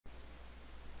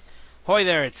Hoy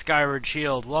there, it's Skyward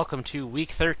Shield. Welcome to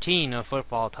Week 13 of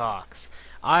Football Talks.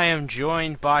 I am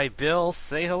joined by Bill.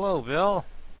 Say hello, Bill.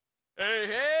 Hey,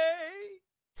 hey!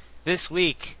 This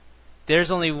week, there's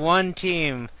only one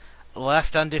team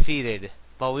left undefeated,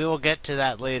 but we will get to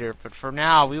that later. But for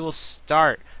now, we will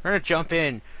start. We're going to jump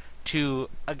in to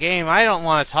a game I don't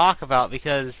want to talk about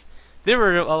because there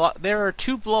were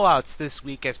two blowouts this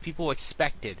week as people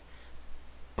expected.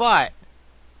 But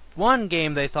one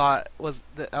game they thought was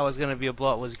going to be a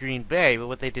blowout was Green Bay, but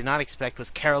what they did not expect was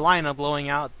Carolina blowing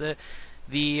out the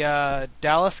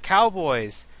Dallas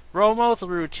Cowboys. Romo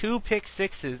threw two pick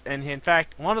sixes, and in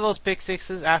fact, one of those pick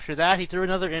sixes, after that, he threw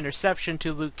another interception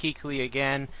to Luke Kuechly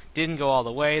again. Didn't go all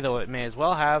the way, though it may as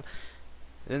well have.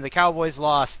 Then the Cowboys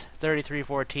lost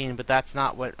 33-14, but that's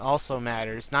not what also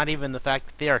matters. Not even the fact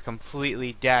that they are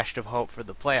completely dashed of hope for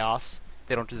the playoffs.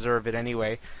 They don't deserve it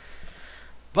anyway.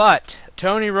 But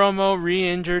Tony Romo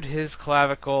re-injured his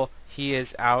clavicle. He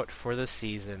is out for the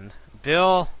season.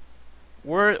 Bill,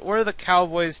 were the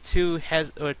Cowboys hasty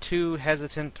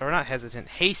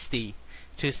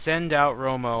to send out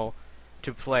Romo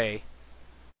to play?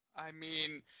 I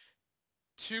mean,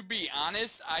 to be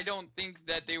honest, I don't think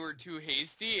that they were too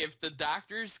hasty. If the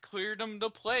doctors cleared him to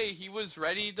play, he was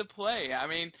ready to play. I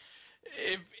mean,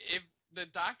 if the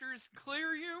doctors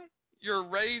clear you, you're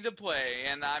ready to play.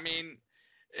 And I mean,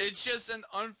 it's just an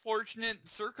unfortunate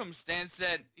circumstance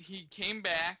that he came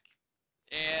back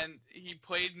and he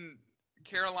played in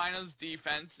Carolina's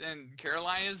defense, and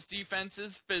Carolina's defense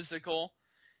is physical.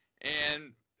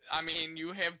 And I mean,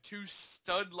 you have two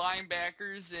stud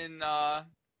linebackers in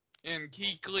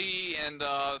Kuechly and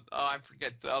I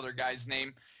forget the other guy's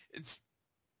name. It's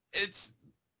it's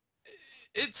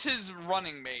it's his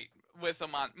running mate with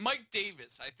him on Mike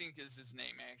Davis, I think is his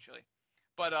name actually.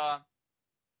 But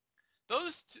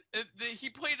he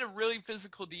played a really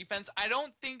physical defense. I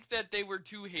don't think that they were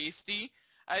too hasty.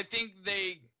 I think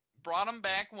they brought him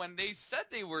back when they said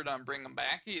they were going to bring him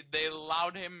back. They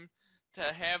allowed him to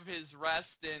have his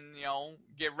rest and,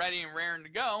 get ready and raring to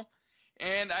go.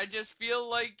 And I just feel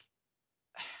like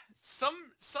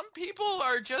some people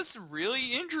are just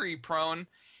really injury prone,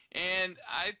 and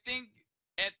I think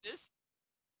at this,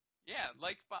 yeah,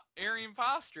 like Arian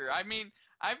Foster. I mean,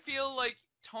 I feel like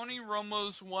Tony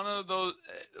Romo's one of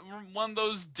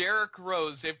those Derrick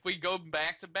Rose. If we go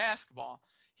back to basketball,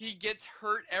 he gets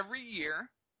hurt every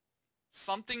year.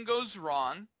 Something goes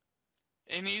wrong,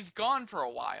 and he's gone for a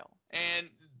while. And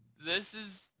this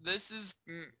is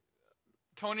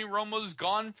Tony Romo's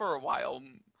gone for a while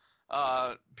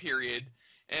period.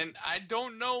 And I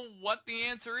don't know what the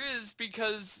answer is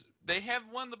because they have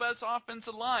one of the best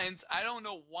offensive lines. I don't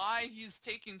know why he's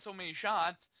taking so many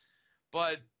shots,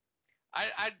 but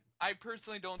I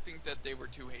personally don't think that they were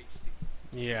too hasty.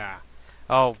 Yeah.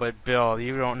 Oh, but Bill,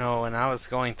 you don't know, when I was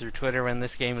going through Twitter when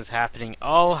this game was happening,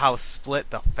 oh, how split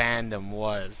the fandom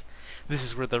was. This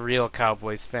is where the real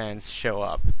Cowboys fans show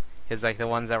up. It's like the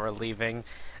ones that were leaving.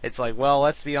 It's like, well,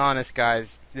 let's be honest,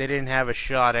 guys. They didn't have a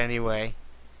shot anyway.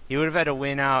 He would have had to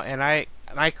win out, and I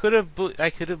could have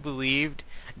believed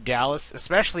Dallas,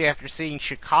 especially after seeing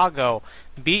Chicago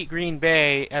beat Green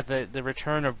Bay at the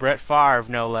return of Brett Favre,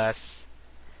 no less.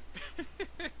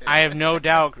 I have no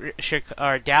doubt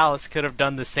Dallas could have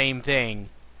done the same thing,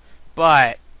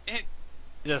 but and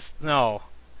just no,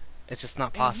 it's just not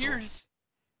and possible.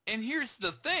 here's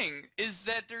the thing is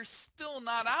that they're still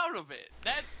not out of it.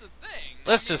 That's the thing.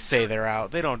 Let's just say they're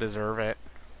out. They don't deserve it.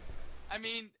 I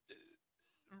mean,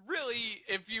 really,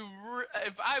 if you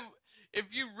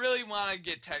really want to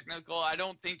get technical, I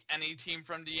don't think any team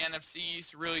from the NFC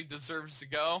East really deserves to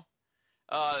go.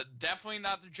 Definitely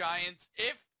not the Giants.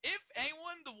 If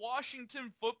anyone, the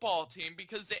Washington football team,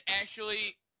 because they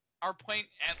actually are playing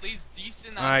at least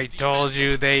decent on I told defense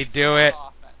you and they decent do on it.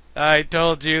 offense. I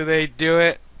told you they do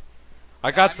it.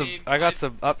 I mean, I got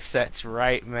some upsets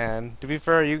right, man. To be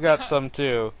fair, you got some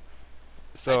too.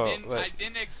 So, I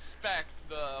didn't expect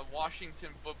the Washington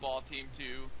football team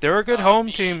to they're a good home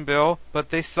be team, Bill, but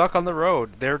they suck on the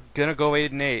road. They're gonna go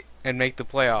 8-8 and make the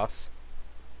playoffs.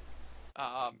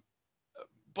 um,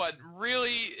 but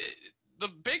really, the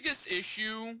biggest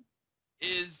issue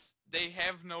is they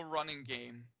have no running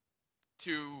game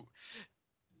to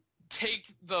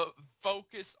take the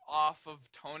focus off of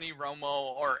Tony Romo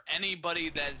or anybody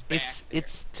that's back there.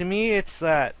 It's to me, it's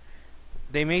that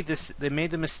they made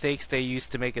the mistakes they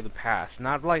used to make in the past.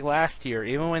 Not like last year.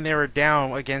 Even when they were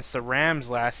down against the Rams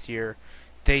last year,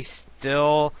 they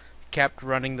still kept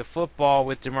running the football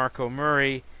with DeMarco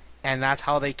Murray, and that's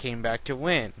how they came back to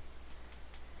win.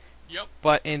 Yep.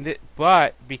 But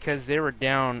because they were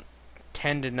down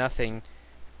 10-0,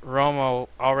 Romo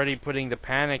already putting the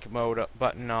panic mode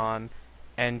button on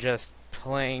and just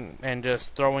playing and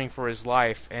just throwing for his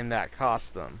life, and that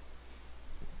cost them.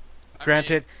 I mean,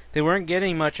 Granted, they weren't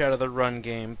getting much out of the run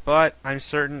game, but I'm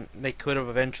certain they could have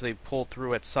eventually pulled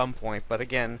through at some point. But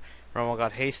again, Romo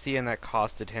got hasty, and that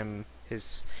costed him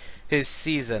his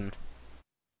season.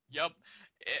 yep.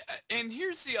 And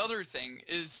here's the other thing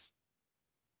is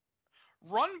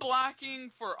run blocking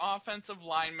for offensive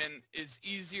linemen is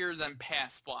easier than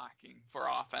pass blocking for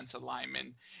offensive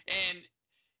linemen. And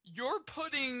you're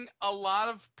putting a lot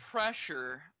of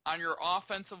pressure on your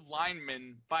offensive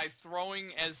linemen by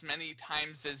throwing as many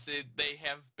times as they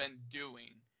have been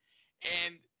doing.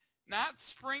 And not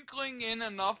sprinkling in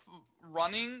enough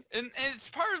running, and it's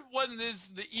part of what is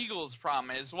the Eagles'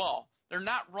 problem as well. They're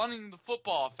not running the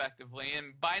football effectively,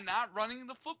 and by not running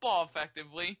the football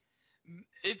effectively,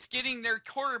 it's getting their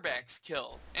quarterbacks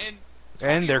killed. And And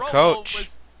Tony their Romo coach.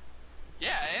 was,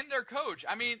 yeah, and their coach.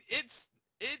 I mean, it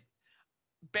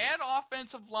bad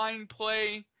offensive line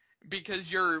play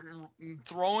because you're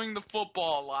throwing the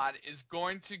football a lot is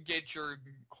going to get your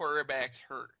quarterbacks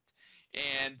hurt.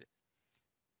 And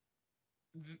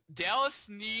Dallas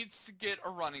needs to get a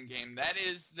running game. That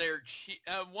is their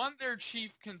one of their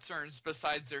chief concerns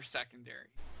besides their secondary.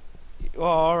 Well,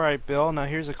 all right, Bill. Now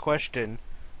here's a question: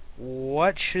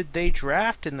 what should they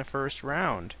draft in the first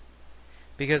round?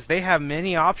 Because they have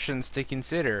many options to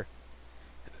consider.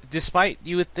 Despite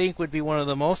you would think would be one of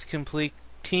the most complete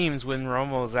teams when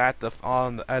Romo's at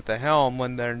the helm,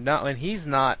 when he's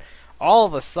not, all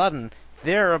of a sudden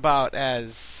they're about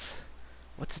as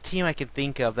what's a team I can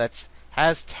think of that's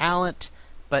has talent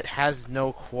but has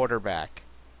no quarterback?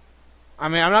 I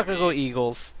mean, I'm I not gonna go mean,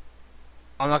 Eagles.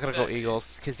 I'm not gonna the, go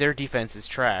Eagles because their defense is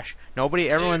trash. it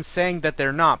Everyone's saying that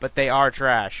they're not, but they are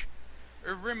trash.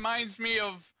 it reminds me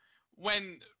of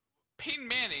when Peyton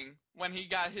Manning, when he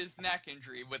got his neck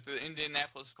injury with the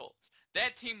Indianapolis Colts.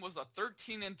 That team was a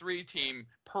 13-3 team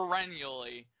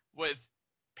perennially with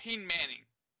Peyton Manning.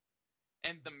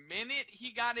 And the minute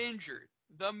he got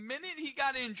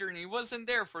injured and he wasn't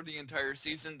there for the entire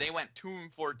season, they went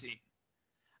 2-14.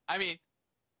 I mean,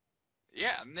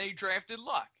 yeah, and they drafted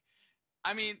Luck.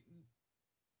 I mean,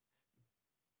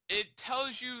 it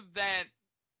tells you that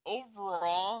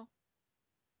overall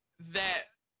that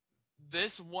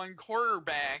this one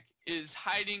quarterback is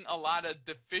hiding a lot of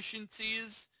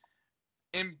deficiencies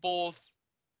in both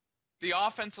the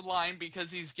offensive line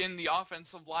because he's getting the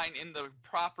offensive line in the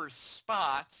proper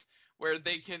spots where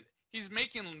he's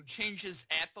making changes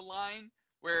at the line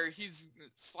where he's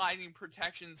sliding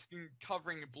protections and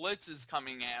covering blitzes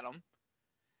coming at him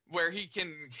where he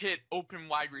can hit open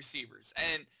wide receivers.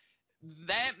 And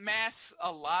that masks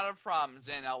a lot of problems,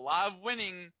 and a lot of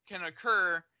winning can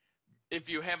occur if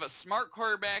you have a smart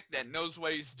quarterback that knows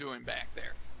what he's doing back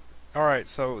there. All right,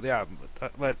 so yeah,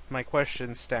 but my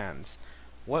question stands.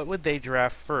 What would they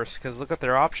draft first? Because look at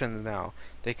their options now.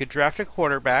 They could draft a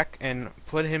quarterback and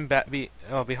put him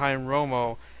behind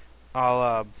Romo, a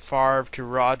la Favre to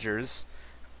Rodgers.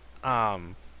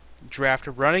 Um, Draft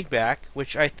a running back,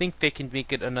 which I think they can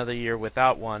make it another year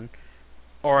without one,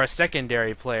 or a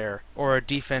secondary player, or a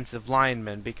defensive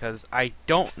lineman, because I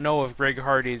don't know if Greg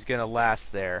Hardy is going to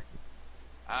last there.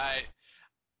 I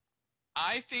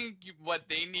I think what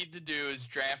they need to do is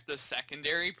draft a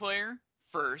secondary player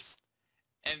first,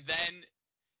 and then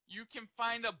you can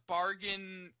find a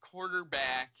bargain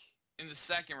quarterback in the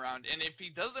second round. And if he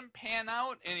doesn't pan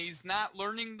out and he's not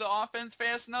learning the offense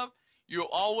fast enough, you'll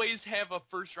always have a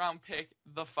first round pick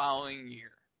the following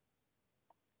year.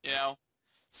 You know?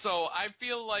 So I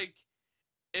feel like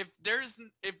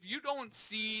if you don't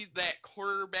see that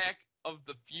quarterback of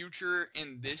the future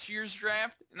in this year's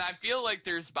draft, and I feel like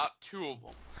there's about two of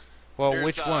them. Well, There's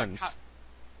which ones?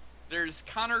 there's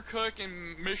Connor Cook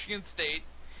in Michigan State.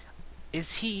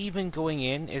 Is he even going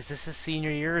in? Is this his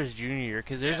senior year or his junior year?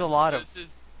 Because there's a Yes, lot of this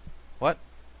is. what?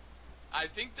 I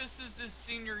think this is his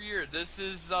senior year. This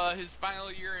is his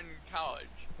final year in college.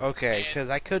 Okay,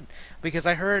 And because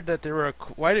I heard that there were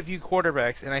quite a few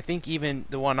quarterbacks, and I think even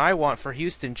the one I want for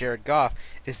Houston, Jared Goff,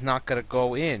 is not going to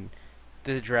go in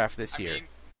the draft this I year. mean,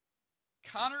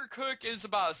 Connor Cook is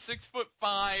about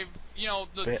 6'5". You know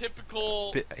the Bi-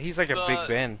 typical He's like a Big the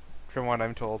Ben, from what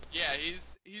I'm told. yeah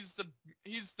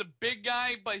he's the big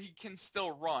guy, but he can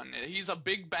still run. He's a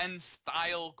Big Ben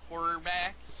style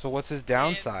quarterback, So what's his and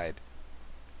downside?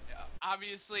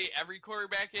 obviously every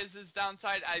quarterback has his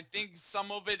downside. I think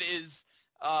some of it is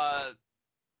uh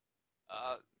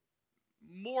uh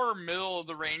more middle of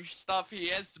the range stuff. He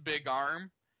has the big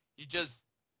arm. He just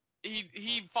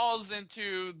he falls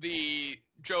into the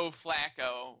Joe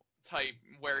Flacco type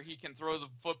where he can throw the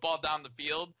football down the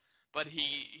field, but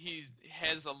he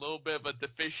has a little bit of a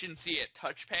deficiency at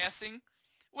touch passing,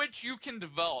 which you can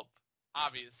develop,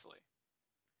 obviously.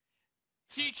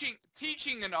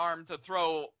 Teaching an arm to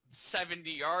throw 70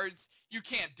 yards, you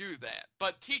can't do that.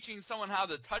 But teaching someone how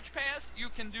to touch pass, you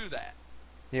can do that.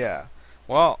 Yeah.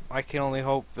 Well, I can only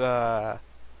hope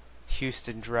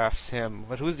Houston drafts him.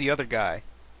 But who's the other guy?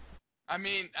 I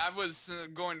mean, I was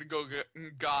going to go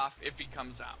Goff if he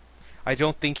comes out. I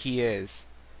don't think he is.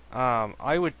 I'm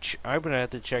gonna have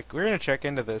to check. We're gonna check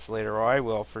into this later, or I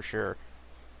will for sure.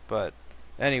 But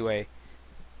anyway,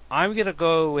 I'm gonna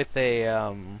go with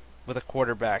a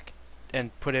quarterback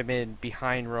and put him in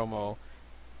behind Romo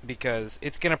because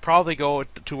it's gonna probably go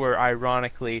to where,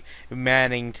 ironically,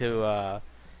 Manning to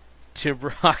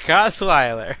Brock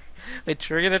Osweiler, which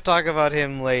we're gonna talk about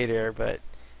him later. But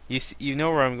you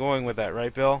know where I'm going with that,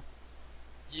 right, Bill?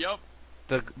 Yep.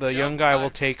 The young guy will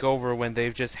take over when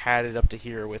they've just had it up to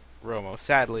here with Romo.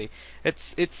 Sadly, it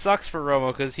sucks for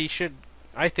Romo because he should.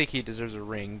 I think he deserves a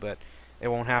ring, but it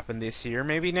won't happen this year.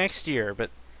 Maybe next year.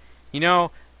 But you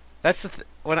know, that's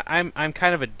when I'm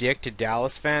kind of a dick to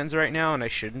Dallas fans right now, and I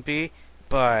shouldn't be.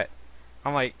 But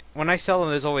I'm like, when I tell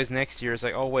them there's always next year, it's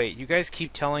like, oh wait, you guys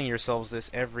keep telling yourselves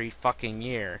this every fucking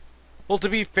year. Well, to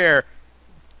be fair,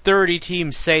 30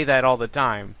 teams say that all the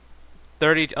time.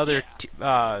 30 other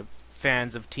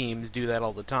fans of teams do that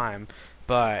all the time,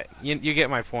 but you get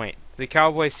my point. The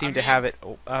Cowboys seem to have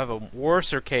a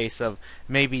worser case of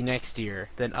maybe next year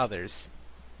than others.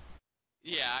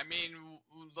 Yeah, I mean,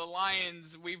 the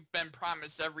Lions, we've been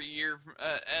promised every year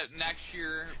next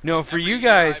year. No, for you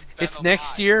guys, it's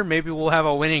next year. Maybe we'll have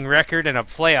a winning record and a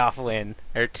playoff win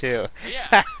or two.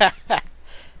 Yeah.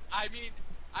 I mean,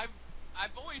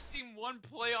 I've only seen one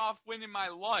playoff win in my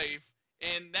life,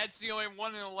 and that's the only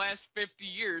one in the last 50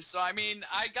 years. So, I mean,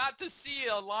 I got to see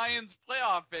a Lions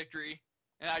playoff victory,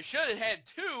 and I should have had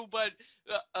two, but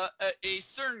a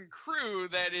certain crew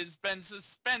that has been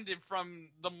suspended from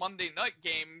the Monday night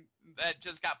game that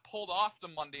just got pulled off the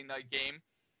Monday night game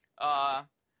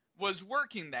was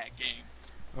working that game.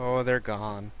 Oh, they're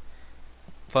gone.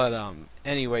 But,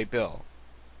 anyway, Bill.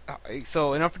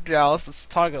 So, enough for Dallas. Let's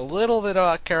talk a little bit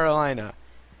about Carolina.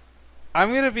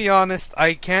 I'm gonna be honest,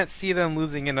 I can't see them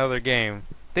losing another game.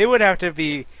 They would have to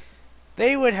be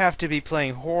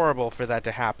playing horrible for that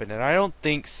to happen, and I don't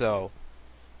think so.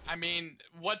 I mean,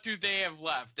 what do they have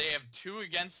left? They have two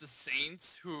against the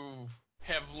Saints, who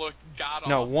have looked god-awful.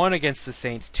 No, one against the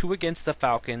Saints, two against the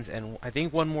Falcons, and I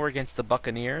think one more against the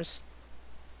Buccaneers.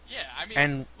 Yeah, I mean,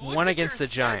 and one against the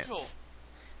Giants.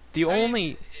 The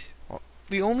only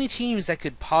teams that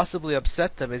could possibly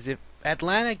upset them is if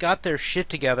Atlanta got their shit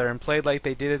together and played like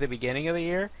they did at the beginning of the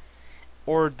year,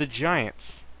 or the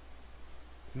Giants.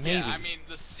 Maybe. Yeah, I mean,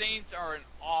 the Saints are an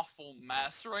awful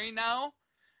mess right now,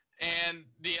 and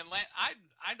the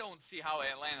I don't see how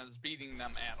Atlanta's beating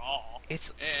them at all.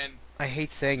 I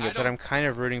hate saying it, but I'm kind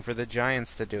of rooting for the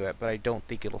Giants to do it, but I don't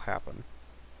think it'll happen.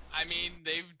 I mean,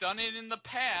 they've done it in the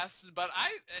past, but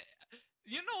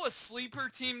you know, a sleeper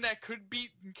team that could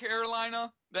beat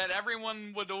Carolina that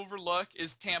everyone would overlook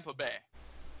is Tampa Bay.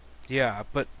 Yeah,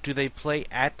 but do they play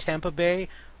at Tampa Bay,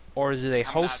 or do they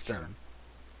host them?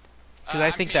 Because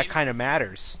I think that kind of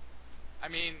matters. I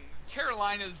mean,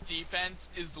 Carolina's defense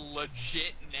is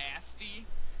legit nasty,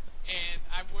 and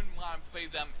I wouldn't want to play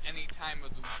them any time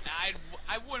of the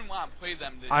I wouldn't want to play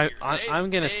them this year. I'm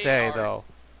gonna say though,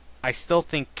 I still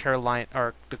think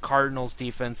the Cardinals'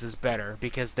 defense is better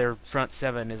because their front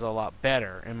seven is a lot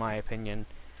better, in my opinion.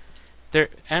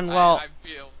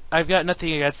 I've got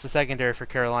nothing against the secondary for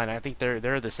Carolina. I think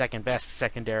they're the second best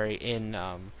secondary in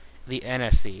the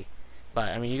NFC. But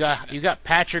I mean, you got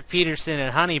Patrick Peterson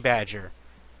and Honey Badger.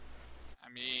 I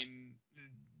mean,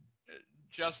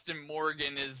 Justin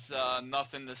Morgan is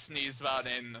nothing to sneeze about,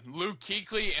 and Luke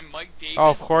Kuechly and Mike Davis. Oh,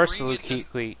 of course, Luke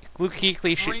Kuechly. Luke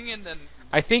Kuechly should.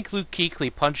 I think Luke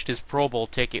Kuechly punched his Pro Bowl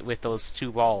ticket with those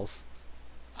two balls.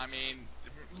 I mean,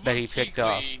 that he picked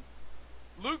off.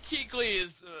 Luke Kuechly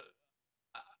is.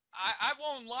 I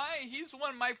won't lie. He's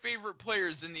one of my favorite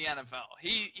players in the NFL.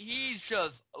 He's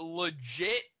just a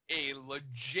legit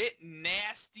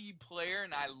nasty player,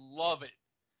 and I love it.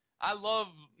 I love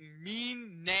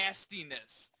mean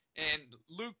nastiness, and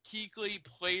Luke Kuechly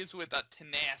plays with a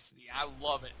tenacity. I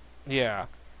love it. Yeah,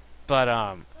 but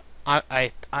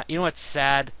I you know what's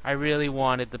sad? I really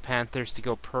wanted the Panthers to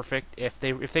go perfect. If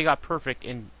they got perfect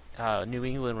and New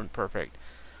England went perfect,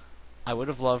 I would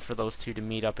have loved for those two to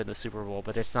meet up in the Super Bowl.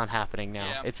 But it's not happening now.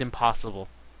 Yeah. It's impossible.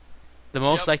 The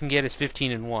most I can get is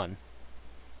 15-1.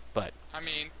 But I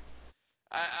mean,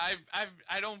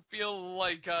 I don't feel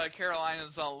like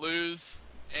Carolina's gonna lose,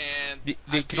 and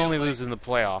I They can feel only like lose in the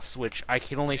playoffs, which I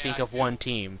can only yeah, think I of one feel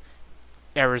team,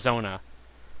 Arizona.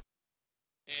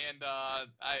 and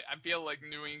I feel like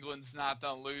New England's not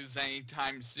gonna lose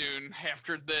anytime soon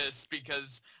after this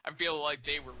because I feel like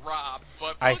they were robbed.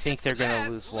 But I we'll think get they're to gonna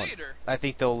that lose one. later. I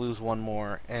think they'll lose one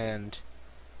more, and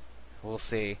we'll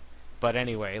see. But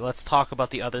anyway, let's talk about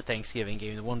the other Thanksgiving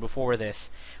game, the one before this.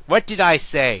 What did I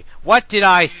say? What did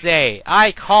I say?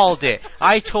 I called it.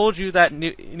 I told you that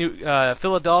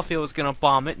Philadelphia was going to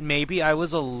bomb it. Maybe I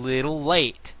was a little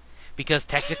late because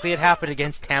technically it happened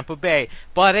against Tampa Bay,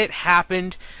 but it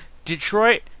happened.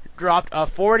 Detroit dropped a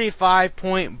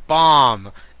 45-point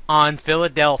bomb on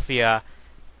Philadelphia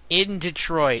in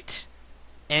Detroit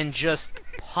and just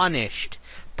punished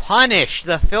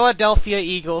the Philadelphia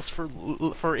Eagles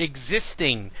for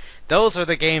existing. Those are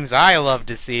the games I love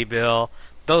to see, Bill.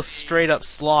 Those See, straight up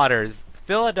slaughters. oh,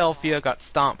 Philadelphia got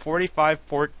stomped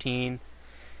 45-14,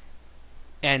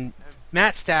 and uh,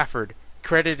 Matt Stafford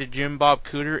credited Jim Bob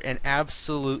Cooter, and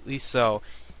absolutely so.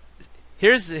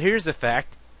 Here's a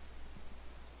fact.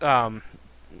 Um,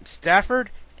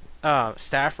 Stafford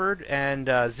Stafford and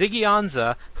Ziggy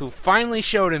Ansah, who finally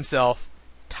showed himself,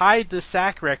 tied the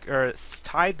sack or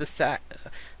tied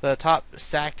the top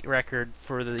sack record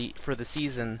for the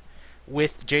season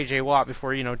with J.J. Watt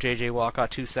before J.J. Watt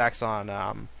got 2 sacks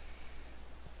on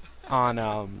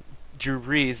Drew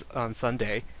Brees on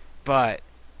Sunday, but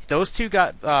those two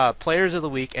got Players of the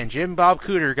Week, and Jim Bob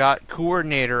Cooter got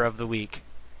Coordinator of the Week.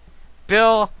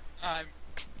 Bill, I'm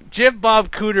Jim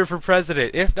Bob Cooter for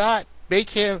president. If not, make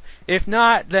him. If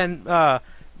not, then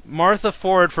Martha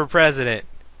Ford for president.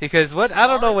 Because what I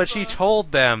don't know what she Martha,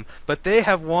 told them, but they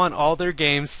have won all their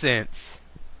games since.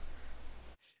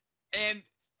 and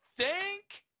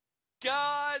thank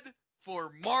God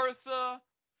for Martha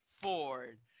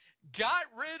Ford. Got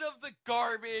rid of the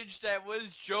garbage that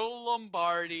was Joe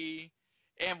Lombardi,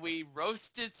 and we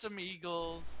roasted some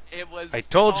eagles. It I was,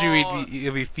 told you oh,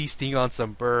 he'd be feasting on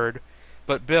some bird.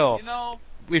 But Bill, you know,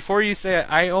 before you say it,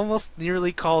 I almost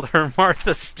nearly called her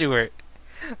Martha Stewart.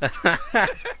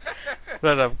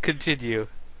 But continue.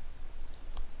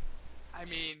 I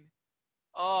mean,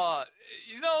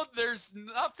 there's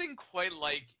nothing quite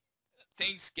like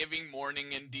Thanksgiving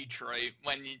morning in Detroit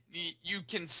when you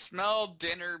can smell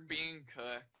dinner being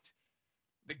cooked.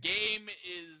 The game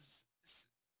is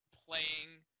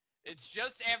playing. It's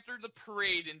just after the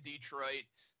parade in Detroit.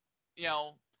 You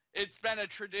know, it's been a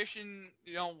tradition,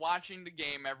 watching the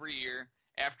game every year.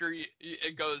 After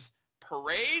it goes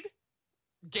parade,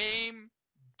 game,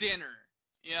 dinner.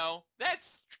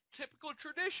 That's typical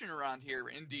tradition around here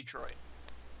in Detroit.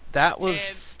 That was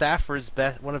And Stafford's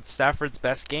best, one of Stafford's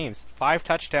best games. 5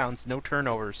 touchdowns, no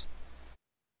turnovers.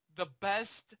 the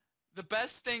best the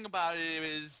best thing about it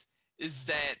is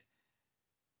that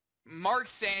Mark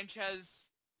Sanchez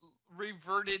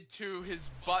reverted to his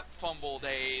butt fumble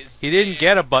days, He didn't and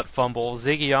get a butt fumble.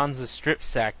 Ziggy Ansah strip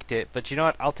sacked it, but you know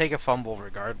what? I'll take a fumble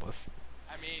regardless.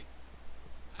 I mean,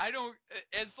 I don't.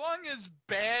 As long as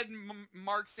bad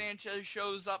Mark Sanchez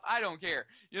shows up, I don't care.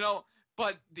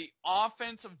 But the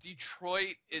offense of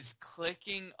Detroit is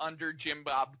clicking under Jim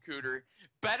Bob Cooter.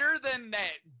 Better than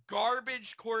that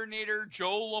garbage coordinator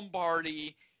Joe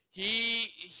Lombardi.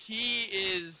 He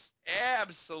is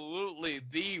absolutely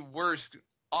the worst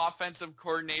offensive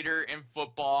coordinator in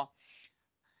football.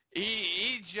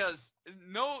 He just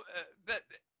no that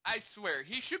I swear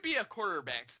he should be a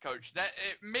quarterbacks coach. That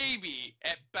maybe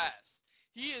at best.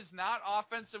 He is not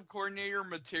offensive coordinator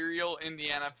material in the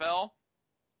NFL.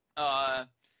 Uh,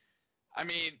 I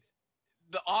mean,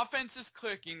 the offense is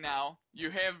clicking now.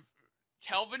 You have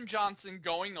Kelvin Johnson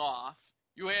going off.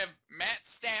 You have Matt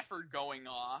Stafford going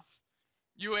off.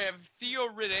 You have Theo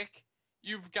Riddick.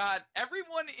 You've got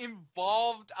everyone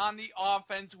involved on the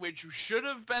offense, which should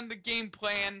have been the game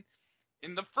plan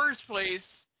in the first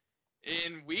place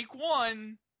in week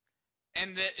one,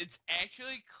 and that it's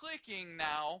actually clicking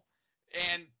now,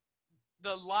 and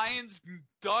the Lions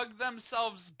dug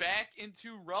themselves back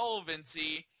into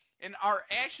relevancy and are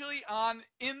actually on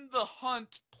in the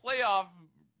hunt playoff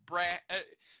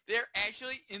they're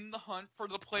actually in the hunt for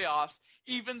the playoffs,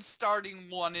 even starting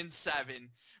 1-7.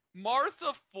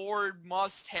 Martha Ford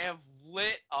must have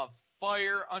lit a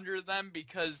fire under them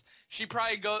because she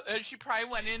probably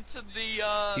went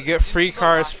You get free into the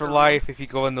cars for locker room. life if you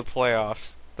go in the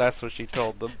playoffs. That's what she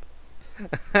told them.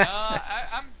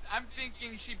 I'm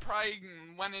thinking she probably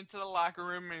went into the locker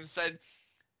room and said,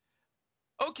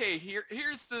 "Okay,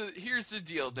 here's the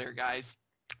deal, there, guys.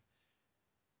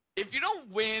 If you don't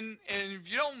win and if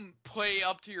you don't play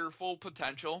up to your full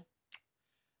potential,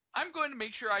 I'm going to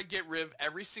make sure I get rid of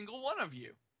every single one of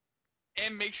you.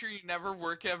 And make sure you never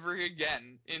work ever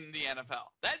again in the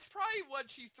NFL. That's probably what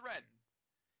she threatened.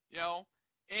 You know?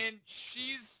 And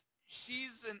she's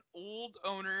an old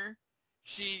owner.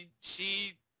 She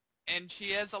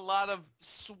has a lot of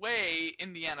sway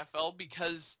in the NFL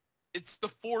because it's the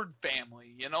Ford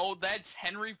family, you know, that's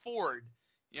Henry Ford.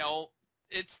 You know,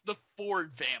 it's the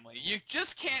Ford family. You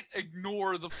just can't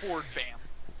ignore the Ford family.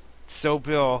 So,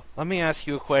 Bill, let me ask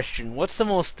you a question. What's the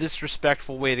most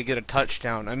disrespectful way to get a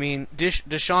touchdown? I mean,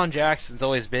 Deshaun Jackson's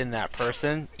always been that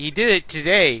person. He did it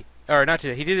today, or not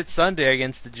today. He did it Sunday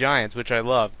against the Giants, which I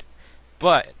loved.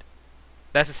 But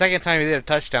that's the second time he did a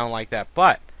touchdown like that.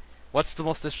 But what's the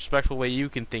most disrespectful way you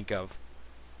can think of?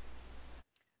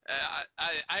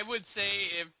 I would say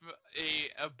if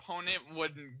a opponent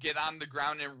would get on the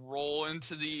ground and roll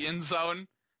into the end zone,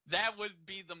 that would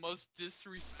be the most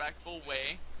disrespectful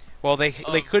way Well, they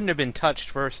of, couldn't have been touched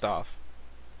first off.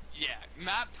 yeah,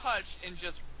 not touch and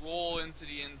just roll into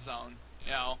the end zone.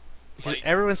 You know, like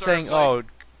Everyone's sort saying, of like, "Oh,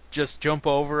 just jump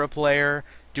over a player,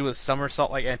 do a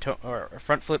somersault like or a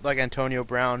front flip like Antonio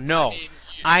Brown." I No, mean,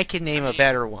 I can I name a mean,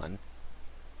 better one.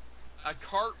 a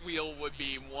cartwheel would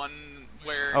be one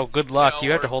where, Oh, good you luck. know,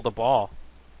 You have to or hold the ball.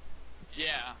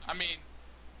 yeah, I mean,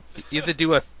 You have to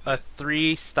do a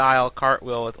three style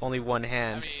cartwheel with only one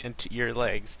I hand mean, and your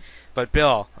legs. But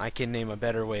Bill, I can name a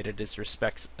better way to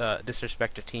disrespect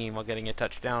a team while getting a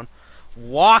touchdown.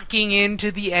 Walking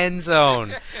into the end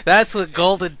zone. That's what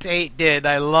Golden Tate did.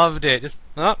 I loved it. Just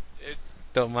it's,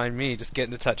 don't mind me. Just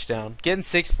getting a touchdown, getting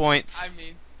 6 points. I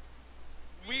mean,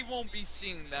 we won't be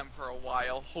seeing them for a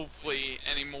while, hopefully,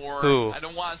 anymore. Who? I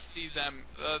don't want to see them,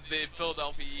 the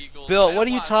Philadelphia Eagles. Bill, I what don't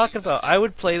are you want to see talking them about? I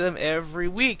would play them every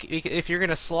week. If you're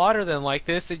gonna slaughter them like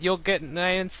this, then you'll get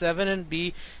 9-7 and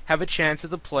be have a chance at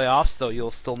the playoffs. Though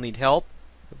you'll still need help,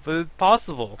 but it's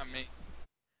possible.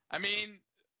 I mean,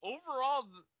 overall,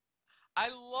 I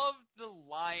loved the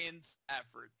Lions'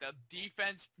 effort. The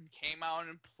defense came out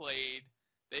and played.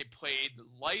 They played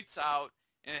lights out,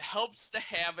 and it helps to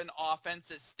have an offense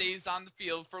that stays on the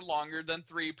field for longer than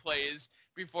 3 plays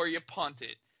before you punt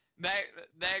it. That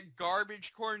that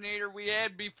garbage coordinator we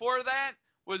had before that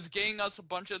was getting us a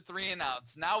bunch of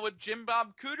 3-and-outs. Now with Jim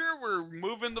Bob Cooter, we're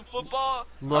moving the football.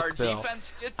 Our Look, Bill,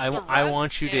 defense gets I, the I rest,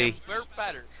 want you to and we're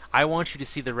better. I want you to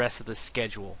see the rest of the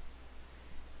schedule.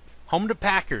 Home to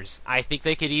Packers. I think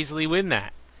they could easily win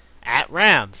that. At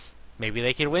Rams. Maybe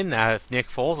they could win that if Nick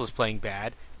Foles is playing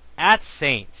bad. At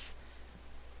Saints.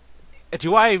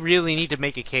 Do I really need to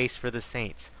make a case for the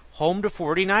Saints? Home to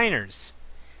 49ers.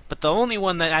 But the only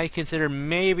one that I consider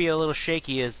maybe a little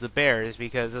shaky is the Bears,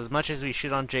 because as much as we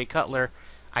shit on Jay Cutler,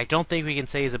 I don't think we can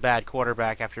say he's a bad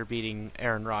quarterback after beating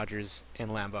Aaron Rodgers in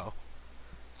Lambeau.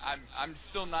 I'm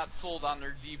still not sold on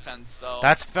their defense though.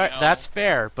 That's You fair. know? That's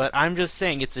fair, but I'm just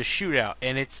saying it's a shootout,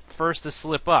 and it's first to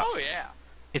slip up. Oh yeah.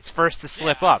 It's first to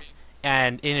Yeah, slip I up, mean,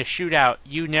 and in a shootout,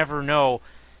 you never know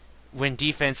when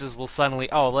defenses will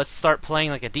suddenly, oh, let's start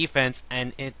playing like a defense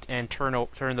and turn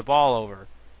the ball over.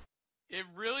 it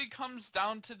really comes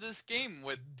down to this game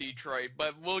with Detroit,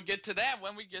 but we'll get to that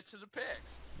when we get to the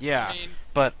picks. I Yeah, mean,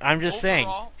 but I'm just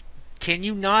saying, overall, can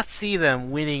you not see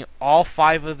them winning all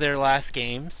 5 of their last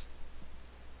games?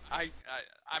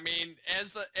 I mean,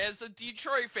 as a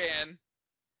Detroit fan,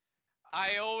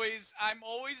 I'm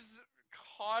always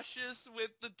cautious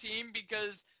with the team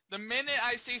because the minute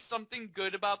I say something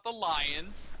good about the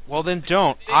Lions, Well, then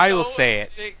don't. they I will go say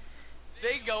it.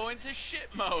 they go into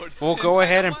shit mode. We'll And go I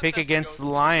ahead don't and want pick them to go against the into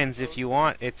Lions shit if you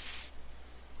want. It's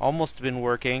almost been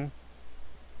working.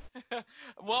 mode.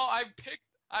 Well, I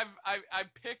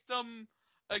picked them.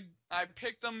 I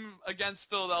picked them against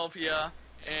Philadelphia,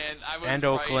 and I was And right.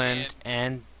 Oakland And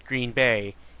and Green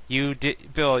Bay.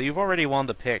 Bill. You've already won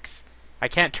the picks. I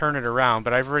can't turn it around,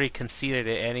 but I've already conceded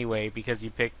it anyway because you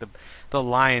picked the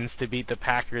Lions to beat the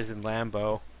Packers in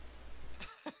Lambeau.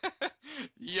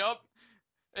 yup.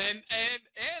 And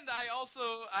I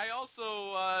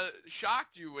also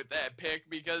shocked you with that pick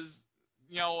because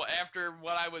after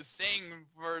what I was saying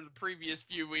for the previous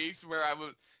few weeks where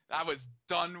I was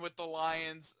done with the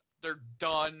Lions. They're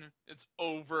done. It's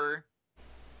over.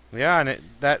 Yeah, and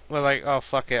that was like, oh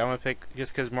fuck it, I'm gonna pick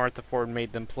just because Martha Ford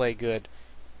made them play good,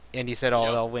 and he said, oh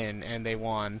Yep. they'll win, and they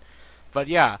won. But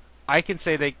yeah, I can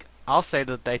say I'll say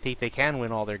that I think they can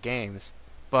win all their games,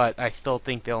 but I still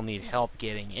think they'll need help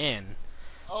getting in.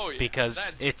 Oh yeah. Because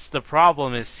That's it's the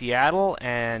problem is Seattle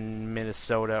and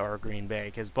Minnesota or Green Bay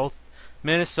because both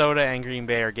Minnesota and Green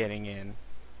Bay are getting in.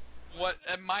 what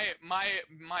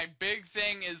my big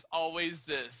thing is always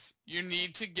this. You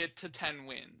need to get to 10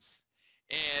 wins.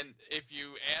 And if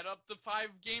you add up the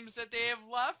 5 games that they have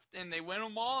left and they win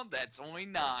them all, that's only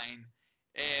 9.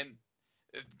 And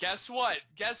guess what?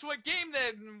 Guess what game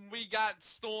that we got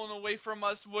stolen away from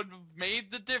us would have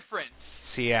made the difference?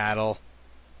 Seattle.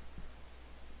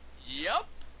 Yep.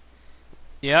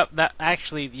 Yep, that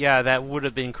actually, yeah, that would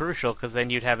have been crucial because then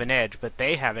you'd have an edge. But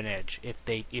they have an edge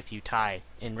if you tie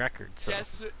in record. So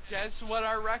Guess what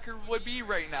our record would be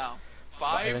right now?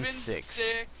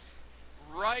 5-6,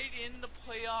 right in the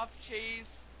playoff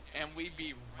chase, and we'd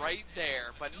be right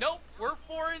there. But nope, we're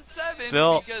 4-7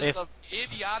 Bill, because of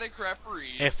idiotic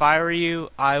referees. if I were you,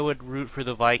 I would root for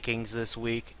the Vikings this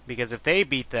week because if they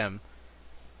beat them,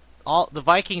 all the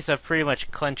Vikings have pretty much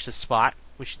clinched a spot,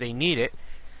 which they need it.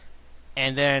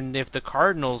 And then if the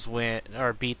Cardinals win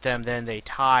or beat them, then they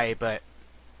tie. But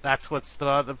that's what's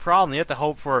the problem. You have to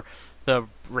hope for the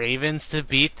Ravens to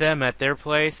beat them at their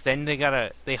place. Then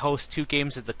they host 2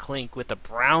 games at the Clink with the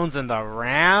Browns and the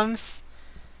Rams.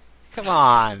 Come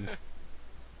on,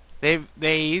 they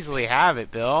easily have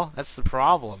it, Bill. That's the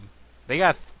problem. They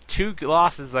got 2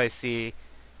 losses, I see,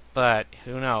 but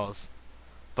who knows?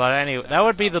 But anyway, that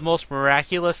would be the most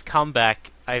miraculous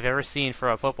comeback I've ever seen for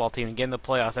a football team to get in the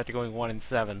playoffs after going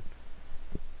 1-7.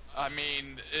 I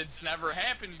mean, it's never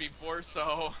happened before,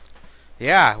 so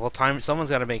Yeah, well, someone's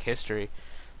got to make history.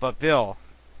 But Bill,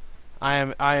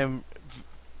 last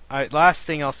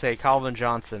thing I'll say, Calvin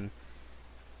Johnson.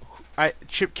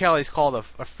 Chip Kelly's called a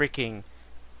freaking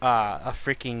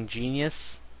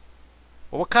genius.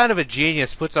 Well, what kind of a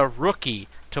genius puts a rookie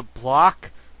to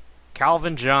block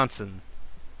Calvin Johnson?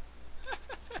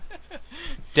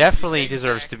 Definitely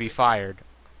deserves to be fired.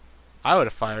 I would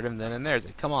have fired him then and there.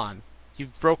 Like, come on,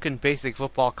 you've broken basic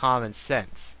football common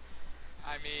sense.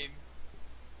 I mean,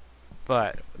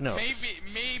 But no,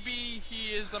 maybe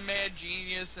he is a mad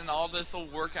genius and all this will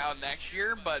work out next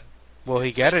year, but will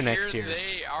he get it next year?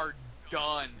 They are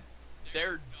done.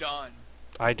 They're done.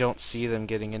 I don't see them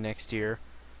getting it next year,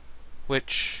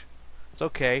 which it's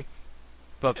okay,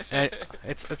 but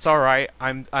it's all right.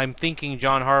 I'm thinking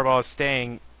John Harbaugh is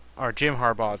staying, or Jim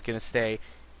Harbaugh is going to stay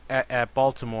at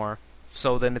Baltimore,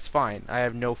 so then it's fine. I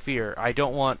have no fear. I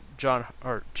don't want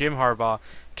Jim Harbaugh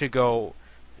to go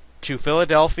to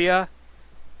Philadelphia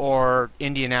or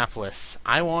Indianapolis.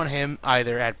 I want him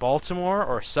either at Baltimore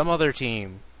or some other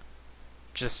team.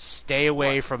 Just stay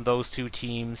away from those 2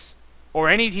 teams, or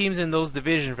any teams in those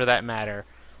divisions for that matter.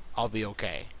 I'll be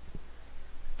okay.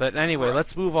 But anyway,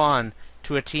 let's move on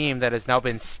to a team that has now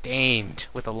been stained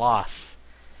with a loss.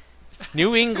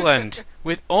 New England,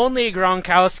 with only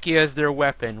Gronkowski as their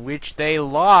weapon, which they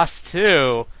lost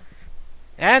to,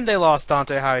 and they lost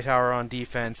Dante Hightower on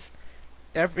defense.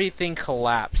 Everything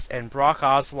collapsed, and Brock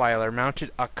Osweiler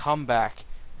mounted a comeback.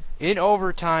 In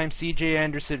overtime, C.J.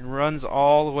 Anderson runs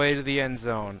all the way to the end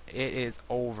zone. It is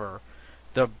over.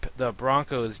 The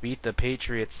Broncos beat the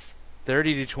Patriots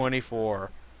 30-24.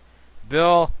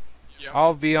 Bill, Yep.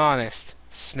 I'll be honest.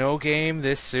 Snow game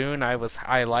this soon. I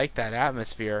like that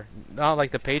atmosphere. Not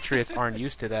like the Patriots aren't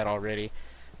used to that already,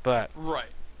 but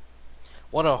Right.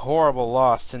 what a horrible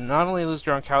loss to not only lose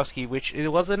Gronkowski, which it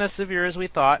wasn't as severe as we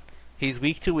thought. He's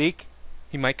week to week.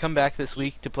 He might come back this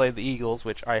week to play the Eagles,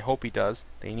 which I hope he does.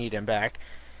 They need him back.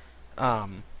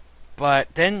 But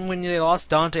then when they lost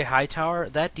Dante Hightower,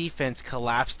 that defense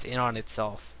collapsed in on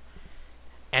itself.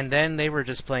 And then they were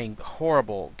just playing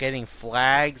horrible, getting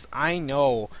flags. I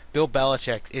know Bill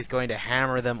Belichick is going to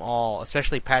hammer them all,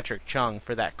 especially Patrick Chung,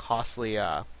 for that costly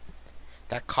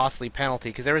penalty.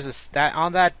 Because there was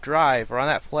on that drive or on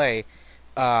that play.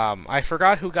 I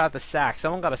forgot who got the sack.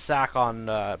 Someone got a sack on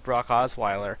Brock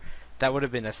Osweiler. That would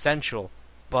have been essential,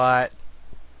 but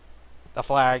the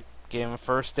flag gave him a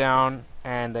first down,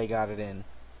 and they got it in.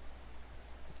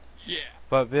 Yeah.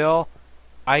 But Bill,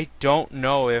 I don't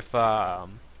know if I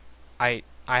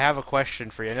have a question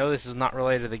for you. I know this is not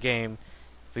related to the game.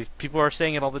 But people are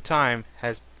saying it all the time.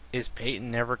 Is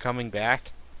Peyton ever coming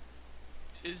back?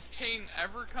 Is Payne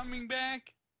ever coming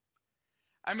back?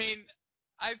 I mean,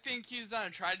 I think he's gonna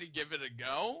try to give it a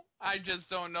go. I just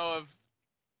don't know if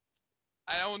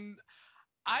I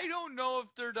don't know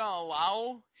if they're gonna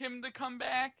allow him to come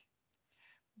back.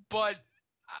 But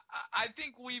I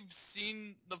think we've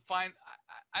seen the fine.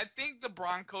 I think the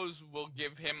Broncos will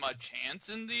give him a chance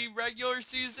in the regular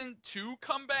season to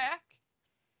come back.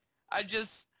 I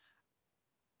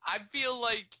feel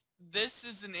like this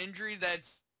is an injury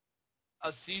that's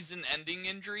a season-ending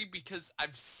injury because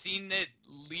I've seen it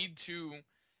lead to,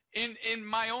 in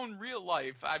my own real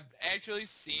life, I've actually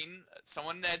seen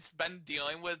someone that's been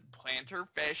dealing with plantar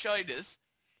fasciitis,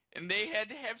 and they had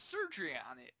to have surgery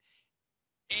on it.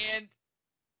 And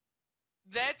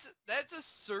that's a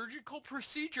surgical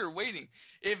procedure waiting.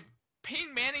 If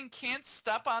Peyton Manning can't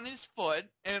step on his foot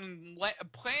and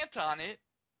plant on it,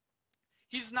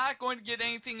 he's not going to get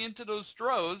anything into those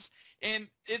throws, and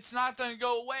it's not going to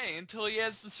go away until he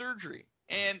has the surgery.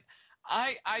 And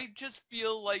I just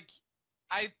feel like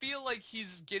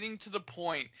he's getting to the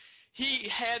point. He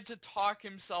had to talk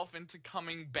himself into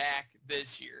coming back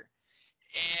this year,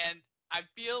 and I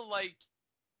feel like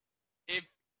if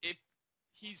if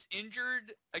he's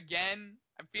injured again,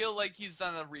 I feel like he's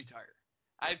gonna retire.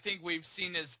 I think we've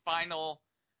seen his final.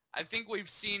 I think we've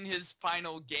seen his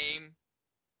final game,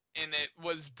 and it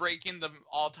was breaking the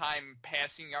all-time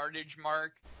passing yardage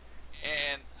mark,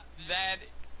 and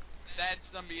that's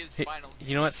gonna be his Hey, final you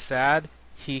game. know what's sad?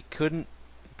 He couldn't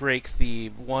break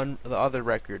the other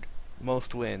record,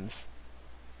 most wins.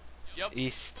 Yep.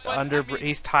 He's But I mean,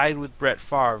 he's tied with Brett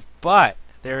Favre, but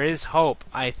there is hope,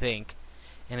 I think,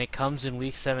 and it comes in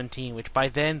week 17, which by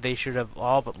then they should have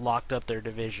all but locked up their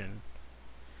division.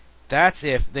 That's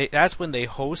when they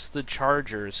host the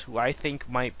Chargers, who I think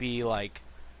might be like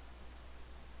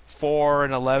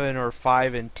 4-11 or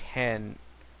 5-10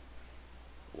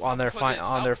 on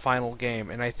their final game,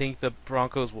 and I think the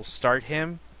Broncos will start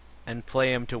him and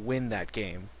play him to win that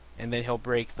game, and then he'll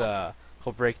break the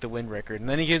win record, and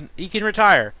then he can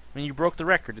retire. I mean, you broke the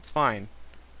record, it's fine.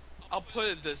 I'll put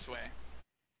it this way: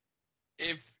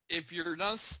 if you're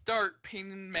gonna start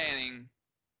Peyton Manning,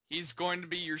 he's going to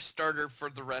be your starter for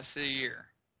the rest of the year.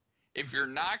 If you're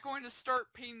not going to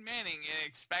start Peyton Manning and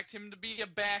expect him to be a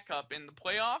backup in the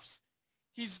playoffs,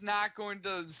 he's not going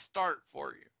to start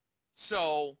for you.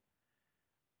 So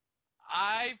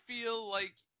I feel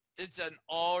like it's an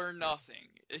all or nothing.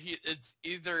 It's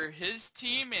either his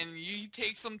team and he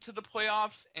takes them to the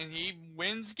playoffs and he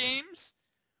wins games,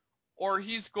 or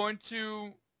he's going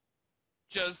to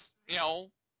just,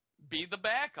 be the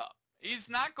backup. He's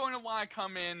not going to want to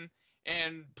come in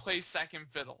and play second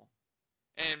fiddle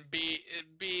and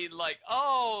be like,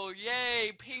 "Oh,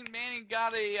 yay, Peyton Manning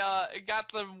got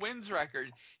the wins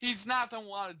record." He's not gonna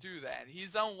want to do that.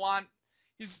 He'll want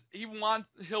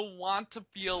to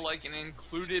feel like an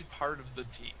included part of the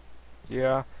team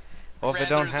Yeah. Well, if they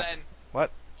don't rather have than,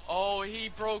 what? "Oh, he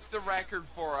broke the record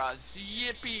for us.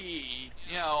 Yippee!"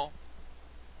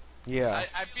 Yeah,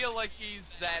 I feel like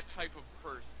he's that type of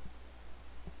person.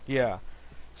 yeah.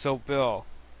 So Bill,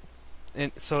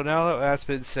 and so now that that's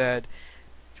been said,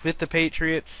 with the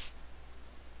Patriots,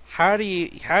 how do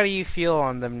you feel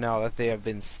on them now that they have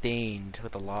been stained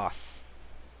with a loss?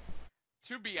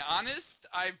 To be honest,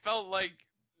 I felt like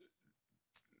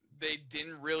they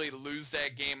didn't really lose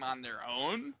that game on their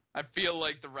own. I feel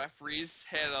like the referees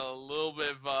had a little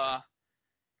bit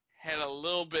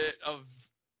of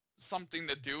something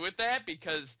to do with that,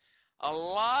 because a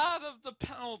lot of the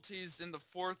penalties in the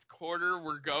fourth quarter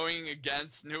were going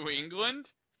against New England,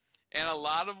 and a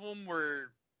lot of them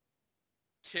were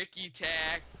ticky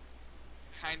tack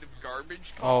kind of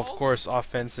garbage Oh, of calls. course,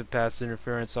 offensive pass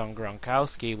interference on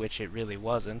Gronkowski, which it really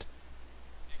wasn't.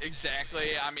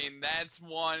 Exactly. I mean, that's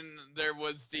one. There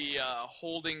was the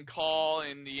holding call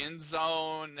in the end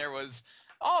zone. There was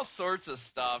all sorts of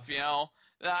stuff.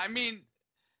 I mean,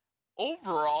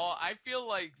 overall, I feel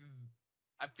like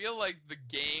the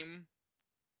game,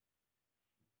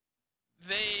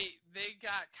 they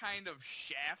got kind of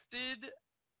shafted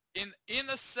in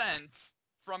a sense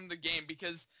from the game,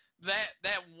 because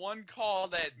that one call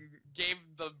that gave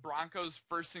the Broncos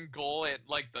first and goal at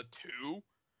like the 2,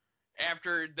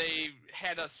 after they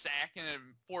had a sack and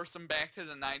forced them back to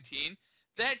the 19,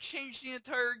 that changed the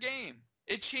entire game.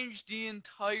 It changed the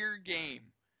entire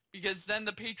game, because then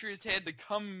the Patriots had to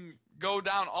go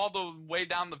down all the way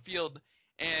down the field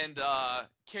and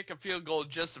kick a field goal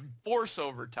just to force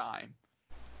overtime.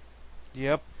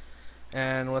 Yep.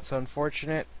 And what's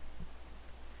unfortunate,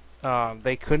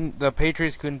 they couldn't. The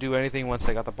Patriots couldn't do anything once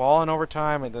they got the ball in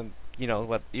overtime, and then you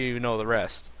know the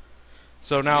rest.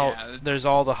 So now Yeah, there's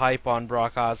all the hype on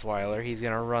Brock Osweiler. He's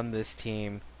gonna run this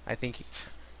team.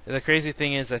 The crazy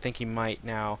thing is, I think he might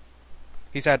now.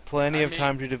 He's had plenty I of mean,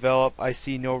 time to develop. I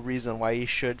see no reason why he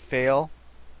should fail.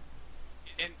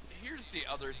 and here's the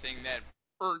other thing that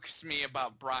irks me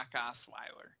about Brock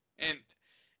Osweiler, and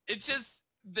it's just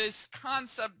this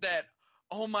concept that,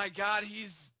 oh my God,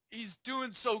 he's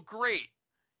doing so great.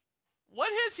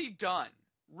 What has he done,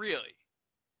 really?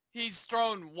 He's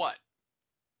thrown what,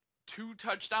 2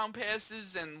 touchdown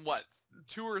passes and what,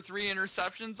 2 or 3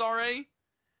 interceptions already?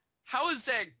 How is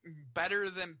that better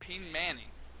than Peyton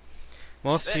Manning?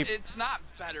 Most people It's not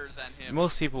better than him.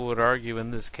 Most people would argue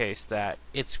in this case that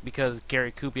it's because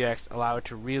Gary Kubiak's allowed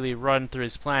to really run through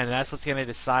his plan, and that's what's going to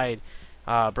decide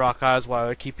Brock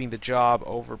Osweiler keeping the job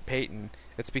over Peyton.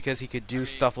 It's because he could I do mean,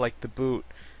 stuff like the boot,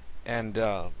 and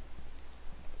I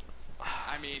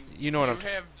mean, you know what you I'm.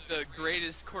 have the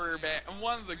greatest quarterback,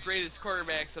 one of the greatest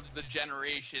quarterbacks of the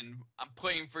generation,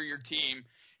 playing for your team,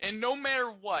 and no matter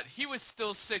what, he was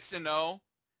still 6-0,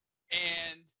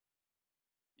 and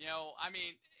I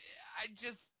mean, I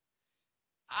just,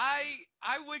 I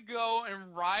would go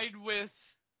and ride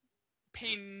with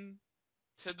Peyton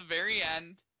to the very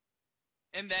end,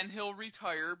 and then he'll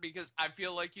retire because I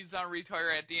feel like he's gonna retire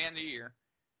at the end of the year,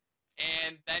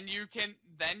 and then you can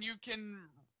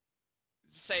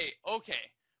say,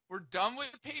 okay, we're done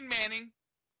with Peyton Manning.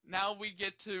 Now we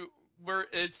get to where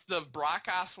it's the Brock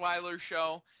Osweiler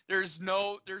show. There's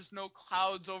no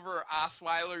clouds over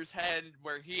Osweiler's head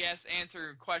where he has to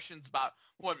answer questions about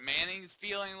what Manning's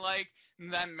feeling like,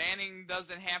 and then Manning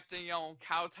doesn't have to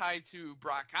cow tie to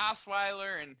Brock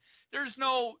Osweiler, and there's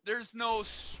no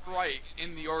strife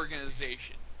in the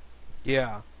organization.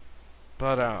 Yeah,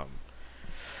 but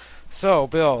So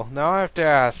Bill, now I have to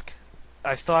ask.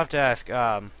 I still have to ask.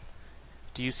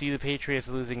 Do you see the Patriots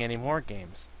losing any more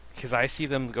games? Because I see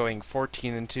them going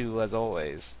 14-2 as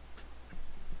always.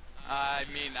 I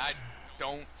mean, I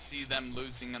don't see them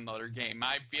losing another game.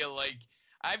 I feel like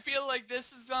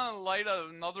this is gonna light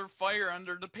another fire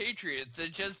under the Patriots.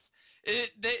 It just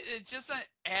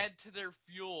add to their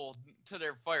fuel to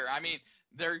their fire. I mean,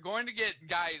 they're going to get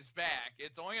guys back.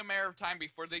 It's only a matter of time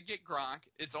before they get Gronk.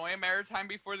 It's only a matter of time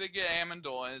before they get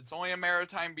Amendola. It's only a matter of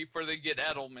time before they get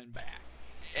Edelman back.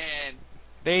 And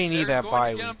They need they're that going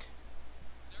bye to get them. week.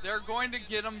 They're going to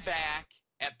get them back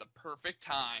at the perfect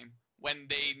time when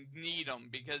they need them,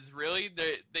 because really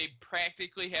they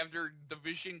practically have their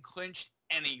division clinched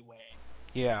anyway.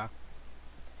 Yeah.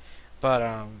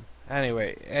 But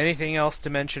anyway, anything else to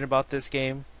mention about this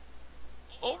game?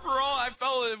 Overall, I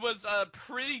felt it was a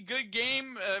pretty good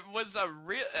game. It was a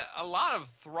lot of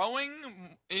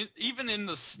throwing, even in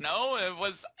the snow. It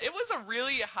was a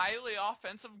really highly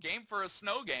offensive game for a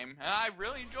snow game, and I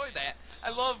really enjoyed that. I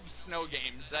love snow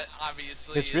games. That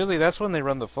obviously It's really that's when they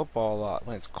run the football a lot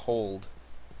when it's cold.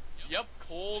 yep,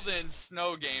 cold and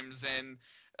snow games, and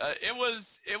it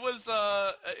was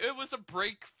a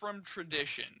break from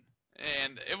tradition,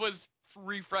 and it was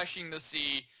refreshing to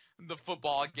see the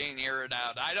football getting aired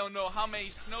out. I don't know how many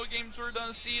snow games we're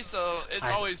gonna see, so it's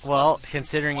always fun Well, to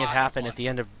considering it watch happened one. at the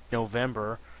end of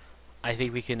November, I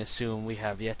think we can assume we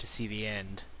have yet to see the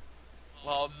end.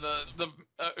 Well, the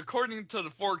according to the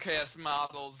forecast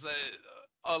models,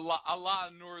 a lot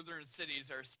of northern cities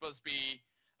are supposed to be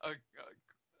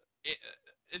it,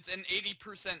 it's an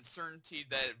 80% certainty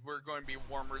that we're going to be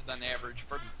warmer than average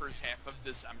for the first half of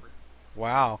December.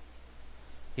 Wow.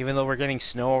 Even though we're getting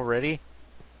snow already?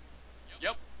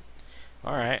 Yep.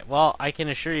 All right. Well, I can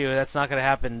assure you that's not going to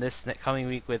happen this coming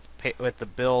week with the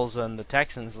Bills and the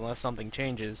Texans unless something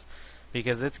changes,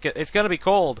 because it's going to be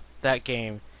cold that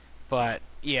game. But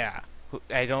yeah,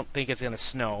 I don't think it's going to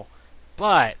snow.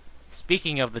 But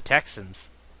speaking of the Texans,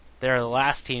 they're the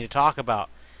last team to talk about.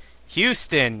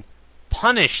 Houston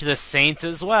punished the Saints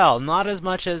as well. Not as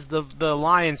much as the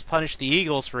Lions punished the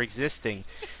Eagles for existing,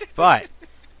 but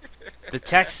the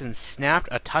Texans snapped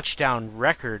a touchdown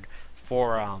record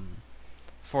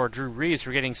for Drew Brees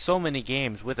for getting so many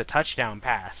games with a touchdown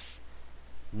pass.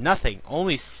 Nothing,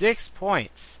 only 6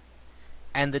 points.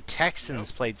 And the Texans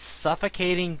Nope. played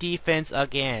suffocating defense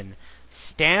again,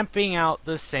 stamping out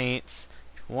the Saints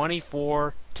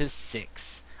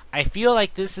 24-6. I feel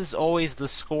like this is always the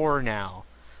score now.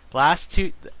 Last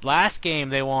game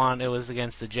they won, it was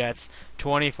against the Jets,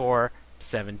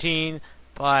 24-17.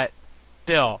 But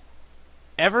Bill,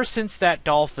 ever since that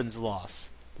Dolphins loss,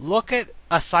 look at,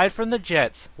 aside from the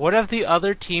Jets, what have the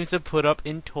other teams have put up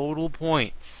in total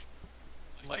points?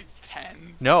 Like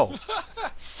 10. No.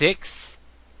 6,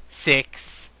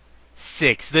 6,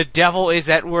 6. The devil is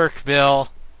at work, Bill.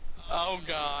 Oh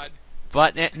God.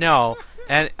 But no.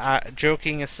 And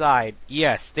joking aside,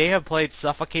 yes, they have played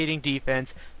suffocating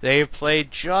defense. They have played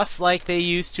just like they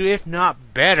used to, if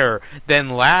not better than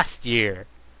last year.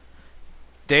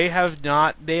 They have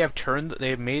not. They have turned. They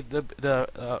have made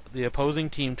the opposing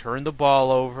team turn the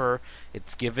ball over.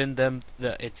 It's given them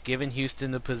the. It's given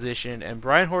Houston the position, and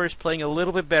Brian Hoyer's playing a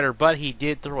little bit better, but he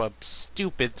did throw a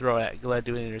stupid throw that led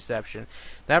to an interception.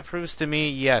 That proves to me,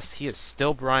 yes, he is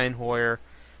still Brian Hoyer.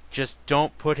 Just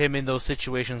don't put him in those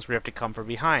situations where you have to come from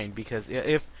behind, because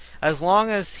if as long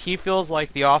as he feels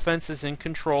like the offense is in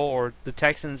control or the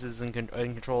Texans is in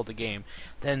control of the game,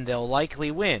 then they'll likely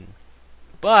win.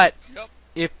 But Yep.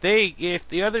 if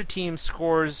the other team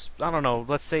scores, I don't know,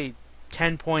 let's say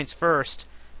 10 points first,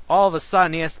 all of a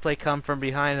sudden he has to play come from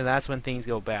behind, and that's when things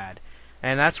go bad.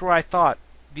 And that's where I thought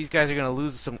these guys are going to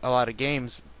lose a lot of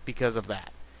games because of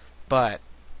that. But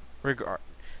regard,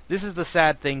 this is the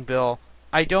sad thing, Bill.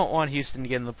 I don't want Houston to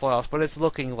get in the playoffs, but it's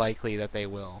looking likely that they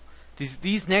will.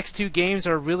 These next two games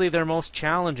are really their most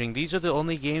challenging. These are the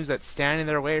only games that stand in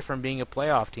their way from being a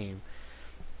playoff team.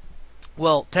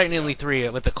 Well, technically Yeah. three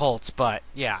with the Colts, but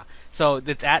yeah. So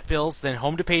it's at Bills, then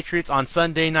home to Patriots on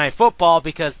Sunday Night Football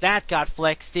because that got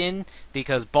flexed in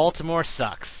because Baltimore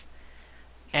sucks.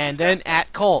 And then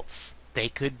at Colts. They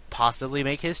could possibly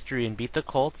make history and beat the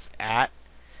Colts at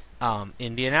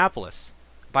Indianapolis.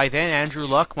 By then, Andrew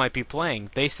Luck might be playing.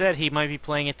 They said he might be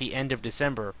playing at the end of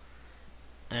December.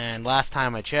 And last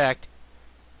time I checked,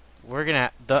 we're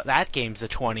gonna that game's the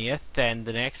 20th. Then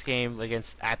the next game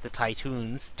against at the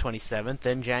Titans, 27th.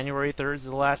 Then January 3rd is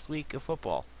the last week of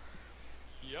football.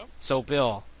 Yep. So,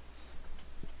 Bill,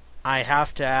 I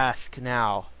have to ask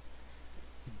now: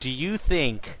 do you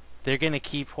think they're gonna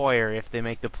keep Hoyer if they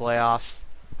make the playoffs?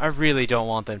 I really don't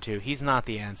want them to. He's not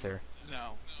the answer.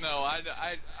 No. No,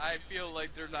 I feel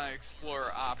like they're not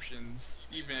explore options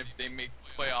even if they make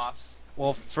playoffs.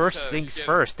 Well, first To things get,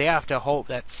 first, they have to hope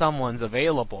that someone's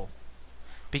available.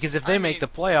 Because if they I make the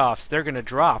mean, playoffs, they're going to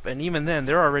drop, and even then,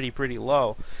 they're already pretty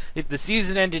low. If the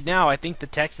season ended now, I think the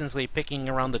Texans will be picking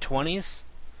around the 20s.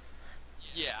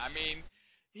 yeah, I mean,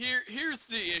 here's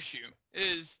the issue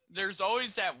is there's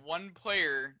always that one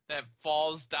player that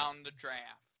falls down the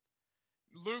draft.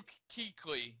 Luke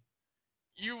Kuechly.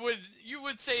 You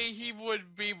would say he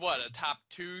would be what, a top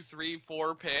 2, 3,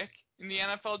 4 pick in the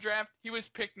NFL draft? He was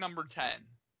picked number 10.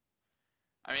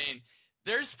 I mean,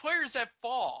 there's players that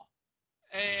fall,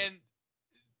 and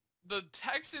the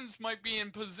Texans might be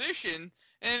in position,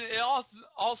 and it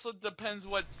also depends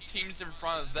what teams in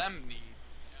front of them need.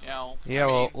 You know, Yeah, I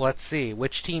well, mean, let's see.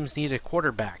 Which teams need a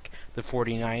quarterback? The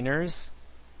 49ers?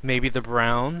 Maybe the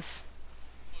Browns?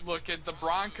 look at the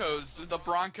Broncos. The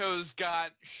Broncos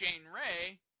got Shane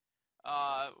Ray,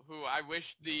 who I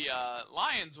wish the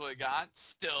Lions would have got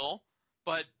still,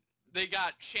 but they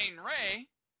got Shane Ray,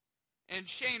 and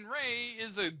Shane Ray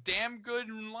is a damn good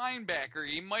linebacker.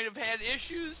 He might have had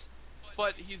issues,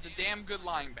 but he's a damn good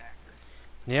linebacker.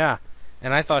 Yeah.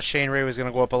 And I thought Shane Ray was going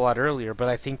to go up a lot earlier, but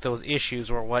I think those issues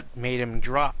were what made him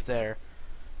drop there.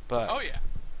 But Oh yeah,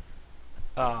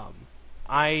 Um,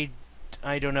 I,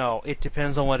 I don't know. It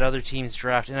depends on what other teams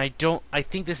draft, and I don't. I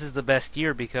think this is the best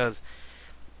year because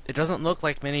it doesn't look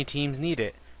like many teams need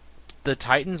it. The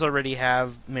Titans already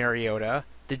have Mariota.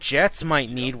 The Jets might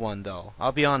need one though.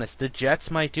 I'll be honest. The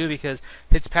Jets might do because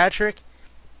Fitzpatrick.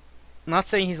 I'm not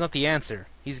saying he's not the answer.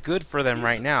 He's good for them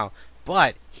right now,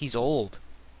 but he's old.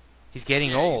 He's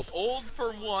getting yeah, old. he's old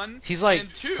for one, He's like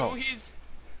and two, oh, he's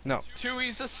no.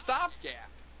 he's a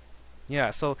stopgap. Yeah,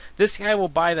 so this guy will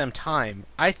buy them time.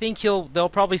 I think they'll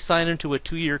probably sign him to a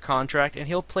 2-year contract and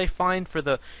he'll play fine for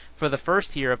the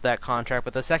first year of that contract,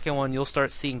 but the second one you'll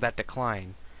start seeing that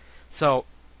decline. So,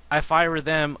 if I were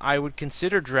them, I would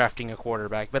consider drafting a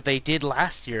quarterback, but they did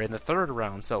last year in the third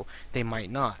round, so they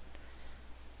might not.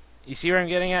 You see where I'm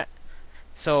getting at?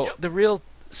 So Yep.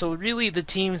 so really the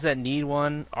teams that need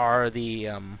one are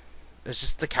it's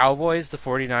just the Cowboys, the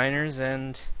 49ers,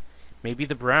 and maybe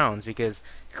the Browns, because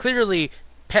clearly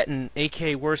Pettin,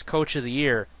 aka worst coach of the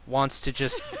year, wants to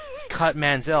just cut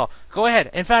Manziel. Go ahead.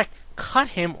 In fact, cut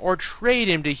him or trade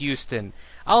him to Houston.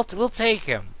 We'll take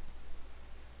him.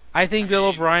 I think I Bill mean,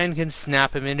 O'Brien can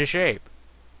snap him into shape.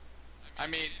 I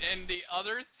mean, and the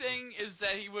other thing is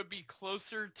that he would be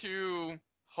closer to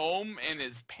home and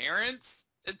his parents,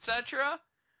 etc.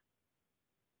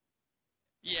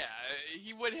 Yeah,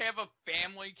 he would have a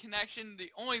family connection.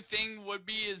 The only thing would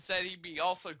be is that he'd be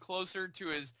also closer to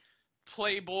his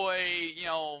playboy,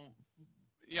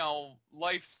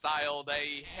 lifestyle that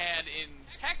he had in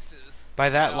Texas. By You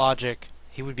that know, logic,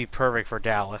 he would be perfect for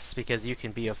Dallas because you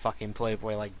can be a fucking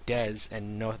playboy like Dez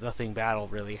and nothing bad will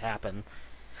really happen.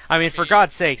 I mean, I for mean,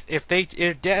 God's sakes, if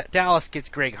Dallas gets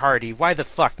Greg Hardy, why the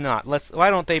fuck not? Why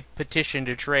don't they petition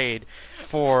to trade I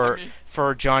for mean,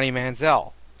 for Johnny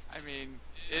Manziel? I mean,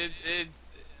 it.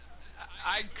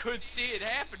 I could see it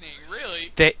happening,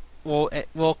 really.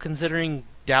 Well, considering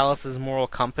Dallas's moral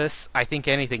compass, I think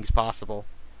anything's possible.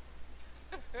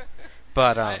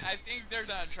 But I think they're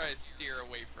not trying to steer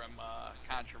away from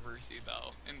controversy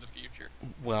though in the future.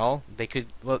 well, they could.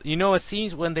 Well, it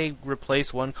seems when they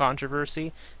replace one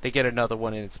controversy, they get another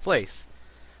one in its place.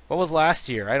 What was last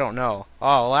year? I don't know.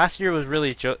 Oh, last year was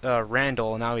really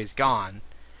Randall, and now he's gone.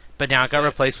 But now it got Yeah.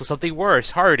 replaced with something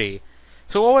worse, Hardy.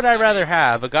 So what would I I rather mean,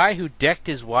 have? A guy who decked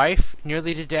his wife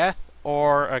nearly to death,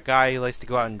 or a guy who likes to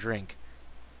go out and drink?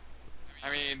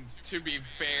 I mean, to be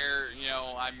fair,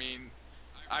 I mean,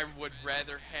 I would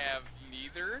rather have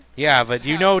neither. Yeah, To but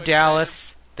you have know a kind of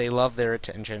Dallas, they love their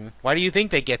attention. Why do you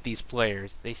think they get these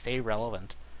players? They stay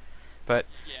relevant. But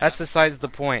yeah. that's besides the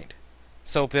point.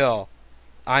 So, Bill,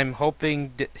 I'm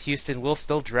hoping Houston will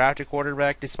still draft a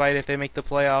quarterback despite if they make the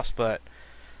playoffs, but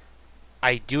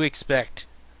I do expect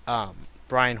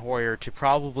Brian Hoyer to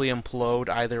probably implode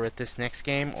either at this next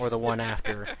game or the one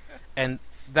after. And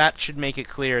that should make it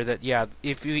clear that, yeah,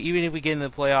 even if we get into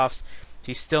the playoffs,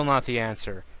 he's still not the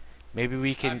answer. Maybe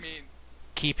we I can mean,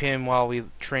 keep him while we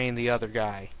train the other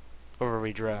guy over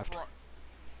redraft.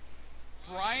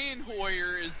 Brian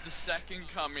Hoyer is the second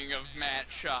coming of Matt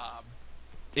Schaub.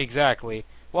 Exactly.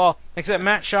 Well, except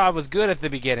Matt Shaw was good at the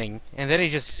beginning, and then he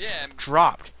just Yeah,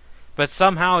 dropped. But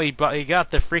somehow he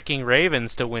got the freaking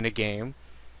Ravens to win a game.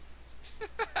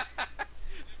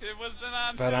 it wasn't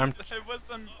on. But I'm It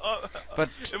wasn't. but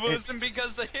It wasn't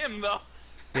because of him though.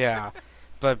 yeah.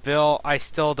 But Bill, I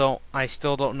still don't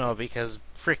know because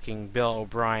freaking Bill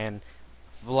O'Brien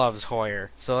loves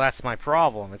Hoyer. So that's my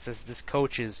problem. It's this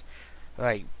coach's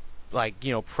like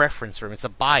preference for him. It's a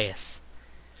bias.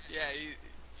 Yeah,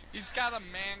 he's got a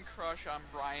man crush on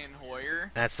Brian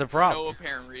Hoyer That's the for no problem.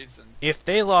 apparent reason. If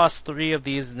they lost 3 of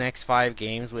these next 5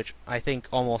 games, which I think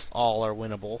almost all are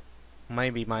winnable,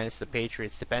 maybe minus the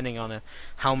Patriots, depending on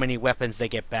how many weapons they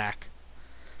get back.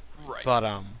 Right.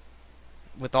 But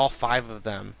with all 5 of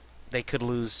them, they could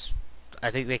lose.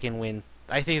 I think they can win.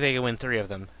 I think they can win 3 of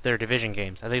them. They're division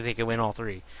games. I think they can win all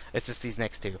 3. It's just these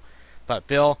next 2. But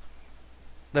Bill,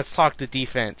 let's talk the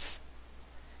defense.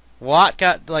 Watt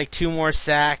got like 2 more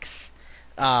sacks.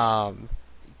 Kareem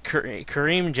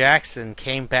Jackson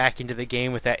came back into the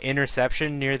game with that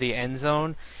interception near the end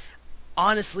zone.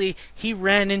 Honestly, he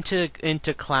ran into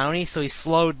Clowney, so he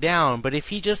slowed down. But if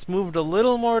he just moved a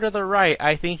little more to the right,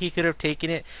 I think he could have taken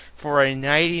it for a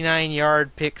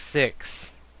 99-yard pick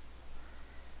six.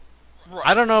 Right.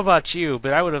 I don't know about you,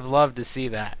 but I would have loved to see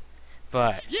that.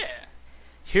 But Yeah.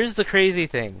 here's the crazy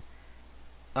thing.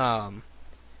 Um,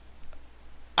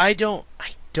 I don't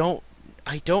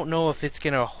know if it's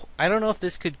gonna. I don't know if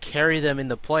this could carry them in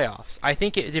the playoffs. I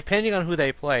think depending on who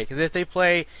they play, because if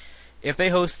they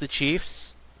host the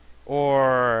Chiefs,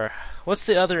 or what's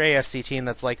the other AFC team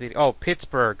that's likely? Oh,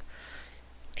 Pittsburgh.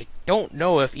 I don't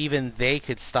know if even they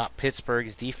could stop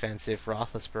Pittsburgh's defense if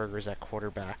Roethlisberger's at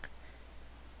quarterback.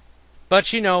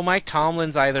 But Mike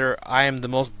Tomlin's either I am the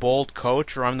most bold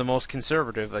coach or I'm the most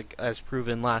conservative, like as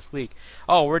proven last week.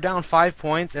 Oh, we're down 5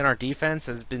 points and our defense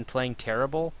has been playing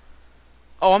terrible.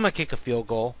 Oh, I'm gonna kick a field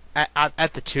goal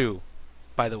at the 2.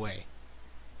 By the way,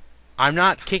 I'm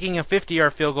not kicking a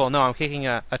 50-yard field goal. No, I'm kicking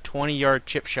a 20-yard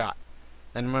chip shot,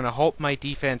 and I'm gonna hope my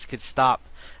defense could stop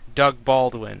Doug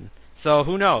Baldwin. So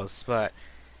who knows? But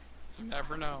You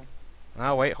never know.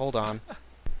 oh wait, hold on.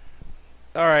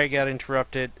 All right, got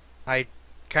interrupted. I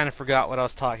kind of forgot what I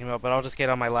was talking about, but I'll just get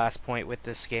on my last point with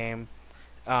this game.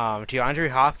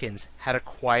 DeAndre Hopkins had a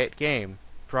quiet game.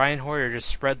 Brian Hoyer just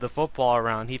spread the football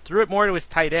around. He threw it more to his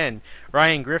tight end,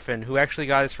 Ryan Griffin, who actually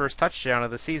got his first touchdown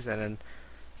of the season, and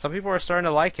some people are starting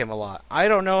to like him a lot. I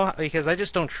don't know, because I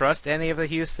just don't trust any of the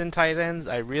Houston tight ends.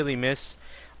 I really miss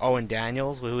Owen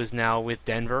Daniels, who is now with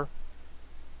Denver,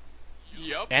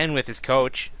 Yep. and with his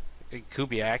coach,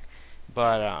 Kubiak.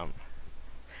 But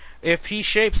if he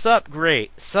shapes up,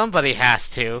 great. Somebody has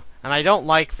to, and I don't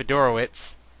like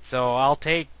Fedorowicz, so I'll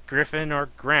take Griffin or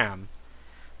Graham.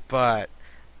 But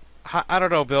I don't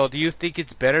know, Bill. Do you think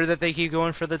it's better that they keep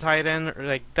going for the tight end, or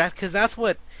like that? Because that's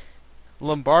what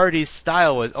Lombardi's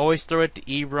style was. Always throw it to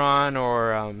Ebron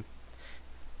or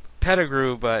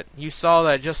Pettigrew, but you saw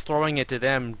that just throwing it to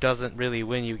them doesn't really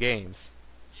win you games.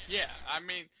 Yeah. I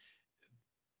mean,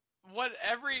 what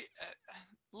every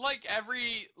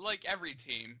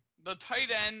team, the tight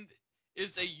end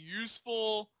is a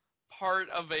useful part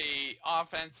of a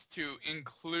offense to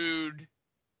include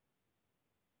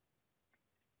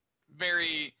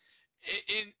very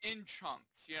in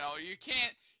chunks. You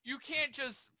can't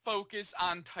just focus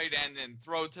on tight end and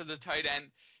throw to the tight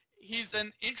end. He's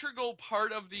an integral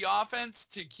part of the offense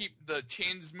to keep the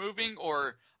chains moving,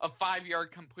 or a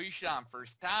 5-yard completion on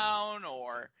first down,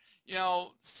 or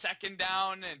second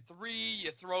down and 3,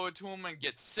 you throw it to him and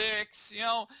get 6.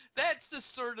 That's the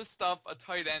sort of stuff a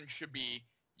tight end should be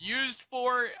used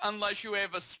for, unless you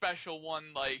have a special one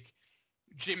like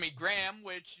Jimmy Graham,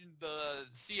 which the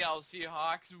Seattle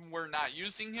Seahawks were not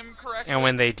using him correctly. And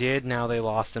when they did, now they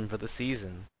lost him for the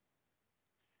season.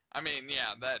 I mean,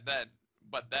 yeah,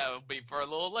 but that'll be for a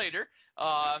little later.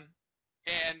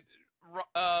 And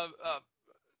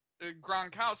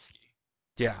Gronkowski.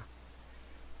 Yeah.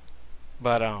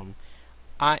 But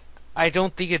I I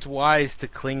don't think it's wise to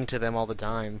cling to them all the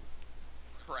time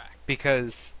Correct.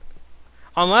 because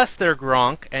Unless they're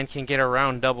Gronk and can get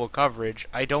around double coverage,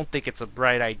 I don't think it's a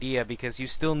bright idea because you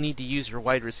still need to use your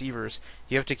wide receivers.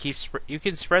 You have to you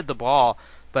can spread the ball,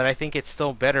 but I think it's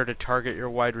still better to target your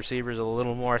wide receivers a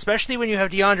little more, especially when you have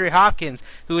DeAndre Hopkins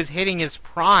who is hitting his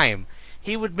prime.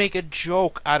 He would make a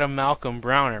joke out of Malcolm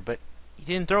Browner, but he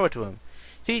didn't throw it to him.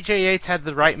 TJ Yates had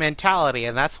the right mentality,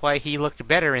 and that's why he looked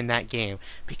better in that game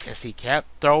because he kept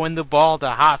throwing the ball to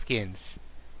Hopkins,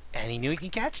 and he knew he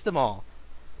could catch them all.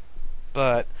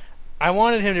 But I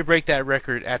wanted him to break that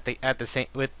record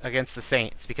against the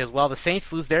Saints because while the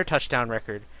Saints lose their touchdown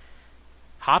record,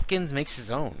 Hopkins makes his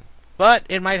own. But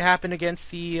it might happen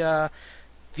against overrated.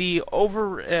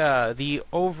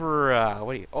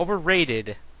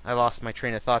 I lost my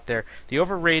train of thought there. The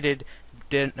overrated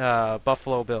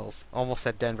Buffalo Bills. Almost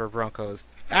said Denver Broncos.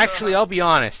 Actually, I'll be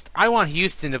honest. I want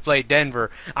Houston to play Denver.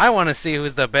 I want to see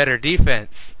who's the better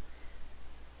defense.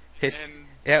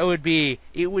 It would be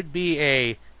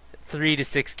a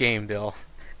 3-6 game, Bill.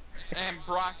 And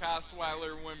Brock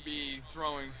Osweiler wouldn't be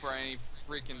throwing for any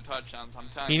freaking touchdowns. I'm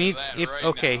telling you that right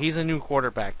now. He's a new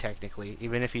quarterback technically,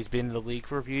 even if he's been in the league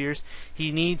for a few years.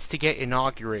 He needs to get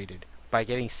inaugurated by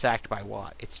getting sacked by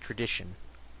Watt. It's tradition.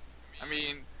 I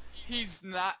mean, he's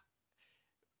not.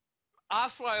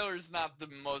 Osweiler's not the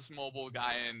most mobile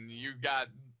guy, and you got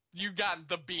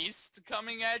the Beast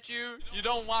coming at you. You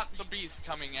don't want the Beast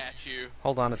coming at you.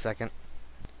 Hold on a second.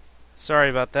 Sorry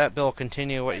about that, Bill.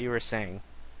 Continue what you were saying.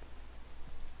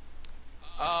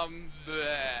 My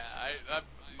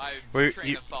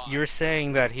train of thought. You were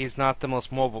saying that he's not the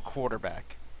most mobile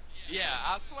quarterback. Yeah,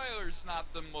 Osweiler's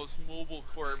not the most mobile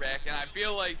quarterback, and I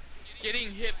feel like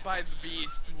getting hit by the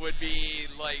Beast would be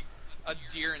like a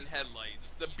deer in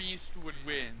headlights. The Beast would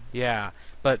win. Yeah,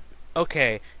 but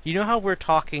okay, you know how we're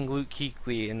talking Luke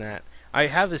Kuechly in that? I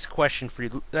have this question for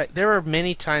you. There are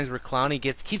many times where Clowney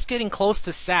keeps getting close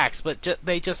to sacks, but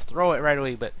they just throw it right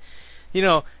away. But, you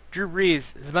know, Drew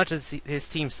Brees, as much as his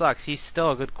team sucks, he's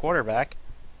still a good quarterback.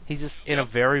 He's just in a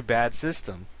very bad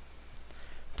system.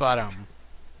 But,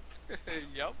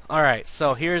 Yep. Alright,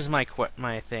 so here's my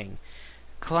thing.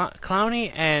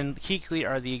 Clowney and Kuechly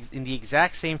are in the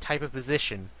exact same type of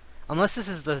position. Unless this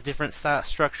is the different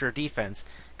structure of defense.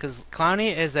 Because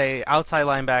Clowney is a outside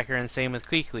linebacker, and same with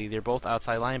Kuechly. They're both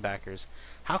outside linebackers.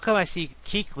 How come I see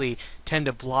Kuechly tend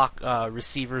to block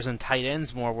receivers and tight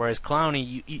ends more, whereas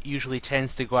Clowney usually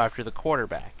tends to go after the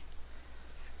quarterback?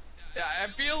 Yeah, I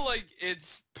feel like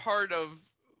it's part of.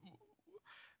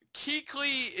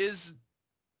 Kuechly is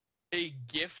a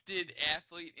gifted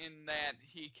athlete in that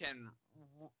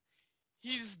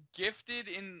he's gifted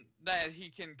in that he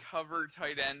can cover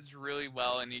tight ends really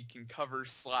well and he can cover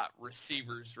slot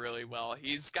receivers really well.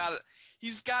 He's got a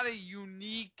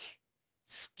unique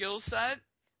skill set,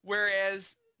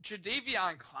 whereas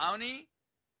Jadeveon Clowney,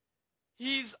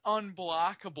 he's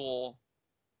unblockable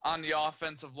on the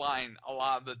offensive line a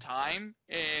lot of the time,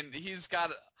 and he's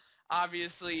got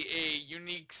obviously a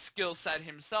unique skill set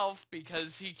himself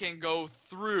because he can go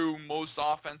through most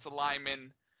offensive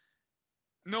linemen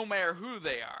no matter who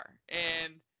they are.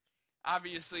 And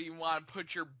obviously you want to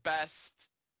put your best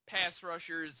pass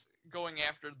rushers going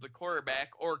after the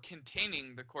quarterback or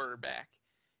containing the quarterback.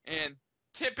 And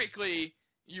typically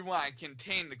you want to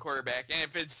contain the quarterback. And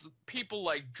if it's people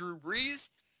like Drew Brees,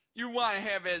 you want to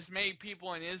have as many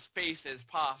people in his face as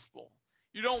possible.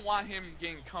 You don't want him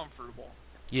getting comfortable.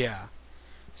 Yeah.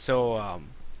 So,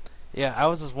 yeah, I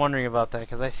was just wondering about that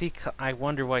because I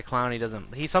wonder why Clowney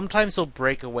doesn't. Sometimes he'll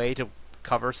break away to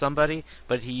cover somebody,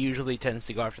 but he usually tends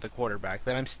to go after the quarterback.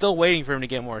 But I'm still waiting for him to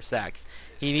get more sacks.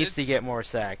 He needs to get more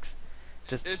sacks.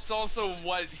 It's also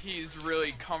what he's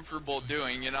really comfortable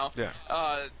doing, you know? Yeah.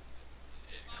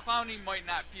 Clowney might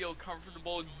not feel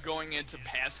comfortable going into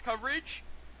pass coverage,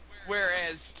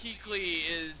 whereas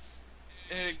Kuechly's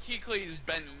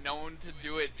been known to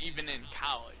do it even in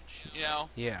college, you know?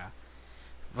 Yeah.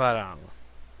 But,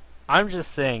 I'm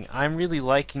just saying, I'm really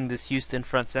liking this Houston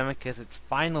front seven because it's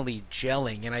finally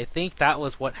gelling, and I think that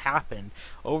was what happened.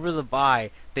 Over the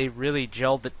bye, they really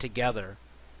gelled it together.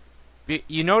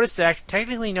 You noticed that,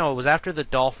 technically no, it was after the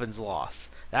Dolphins loss.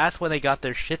 That's when they got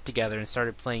their shit together and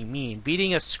started playing mean.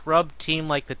 Beating a scrub team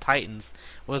like the Titans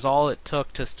was all it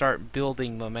took to start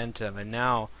building momentum, and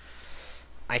now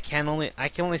I can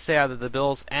only say either the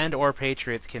Bills and or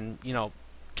Patriots can,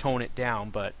 tone it down,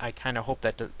 but I kind of hope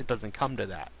that it doesn't come to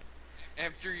that.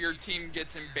 After your team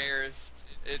gets embarrassed,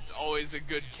 it's always a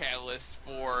good catalyst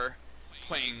for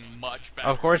playing much better.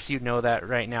 Of course you know that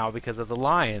right now because of the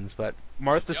Lions, but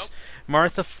Martha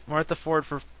Ford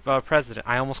for president.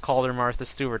 I almost called her Martha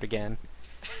Stewart again.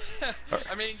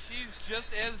 I mean, she's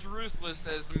just as ruthless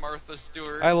as Martha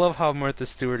Stewart. I love how Martha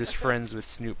Stewart is friends with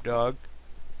Snoop Dogg.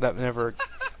 That never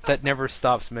that never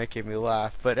stops making me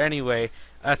laugh. But anyway,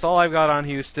 that's all I've got on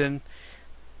Houston.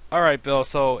 All right, Bill.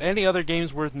 So, any other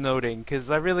games worth noting? Because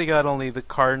I really got only the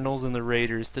Cardinals and the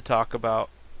Raiders to talk about.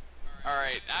 All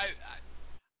right,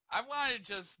 I want to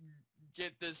just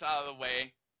get this out of the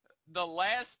way. The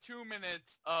last 2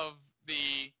 minutes of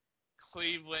the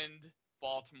Cleveland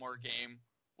Baltimore game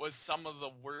was some of the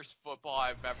worst football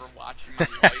I've ever watched in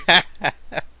my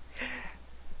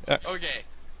life. Okay,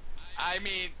 I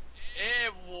mean,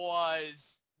 it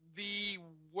was the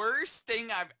worst thing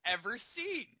I've ever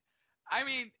seen. I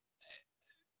mean,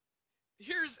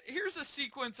 here's a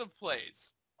sequence of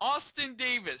plays. Austin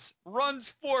Davis runs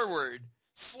forward,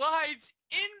 slides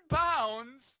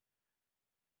inbounds,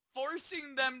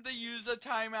 forcing them to use a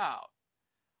timeout.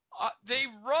 They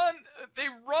run a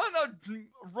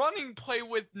running play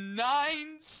with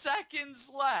 9 seconds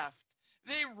left.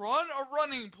 They run a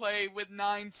running play with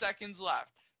 9 seconds left.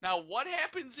 Now, what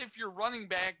happens if your running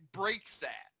back breaks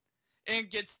that and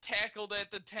gets tackled at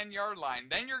the 10-yard line?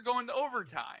 Then you're going to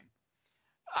overtime.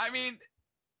 I mean,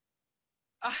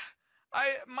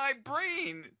 my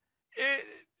brain,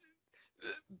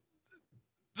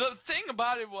 the thing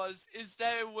about it is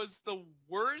that it was the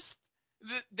worst.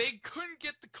 They couldn't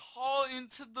get the call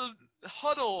into the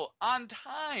huddle on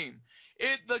time.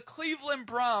 The Cleveland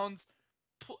Browns,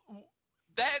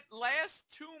 that last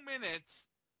 2 minutes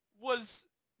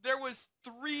there was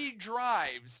 3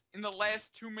 drives in the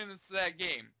last 2 minutes of that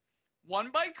game. One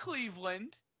by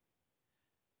Cleveland,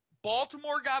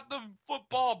 Baltimore got the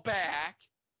football back,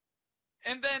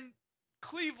 and then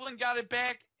Cleveland got it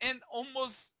back and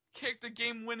almost kicked a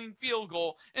game-winning field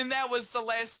goal, and that was the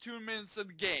last 2 minutes of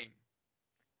the game.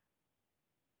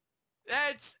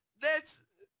 That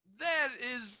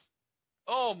is,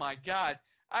 oh my God.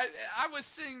 I was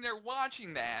sitting there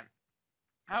watching that.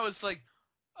 I was like,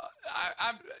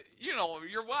 I'm,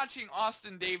 you're watching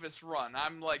Austin Davis run.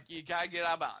 I'm like, you gotta get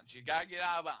out of bounds. You gotta get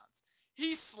out of bounds.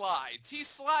 He slides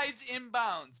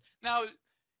inbounds. Now,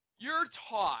 you're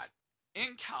taught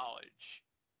in college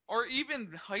or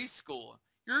even high school,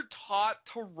 you're taught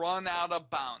to run out of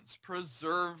bounds.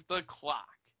 Preserve the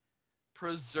clock.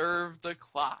 Preserve the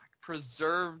clock.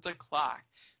 Preserve the clock.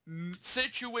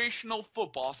 Situational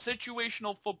football.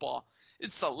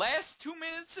 It's the last 2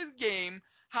 minutes of the game.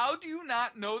 How do you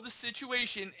not know the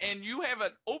situation and you have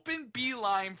an open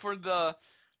beeline for the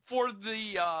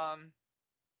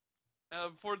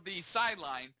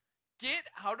sideline? Get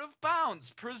out of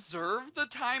bounds. Preserve the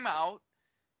timeout,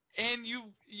 and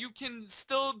you can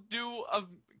still do a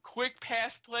quick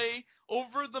pass play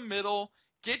over the middle,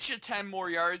 get you 10 more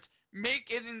yards,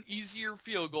 make it an easier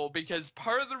field goal, because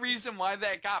part of the reason why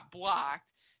that got blocked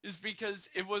is because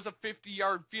it was a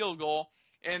 50-yard field goal,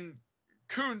 and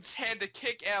Kuntz had to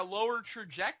kick at a lower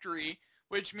trajectory,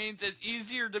 which means it's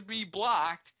easier to be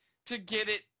blocked to get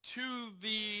it to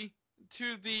the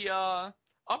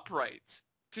uprights,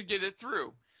 to get it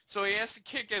through. So he has to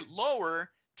kick it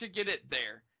lower to get it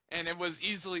there. And it was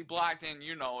easily blocked, and,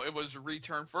 it was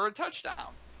returned for a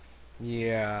touchdown.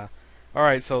 Yeah.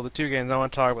 Alright, so the two games I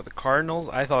want to talk about. The Cardinals,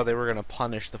 I thought they were going to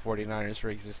punish the 49ers for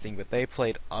existing, but they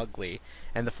played ugly.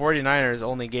 And the 49ers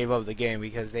only gave up the game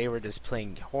because they were just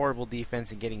playing horrible defense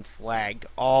and getting flagged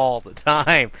all the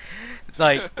time.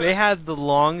 Like, they had the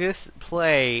longest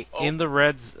play in the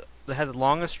Reds. They had the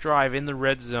longest drive in the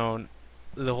red zone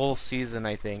the whole season,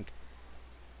 I think.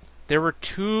 There were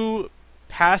 2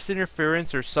 pass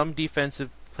interference or some defensive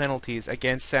penalties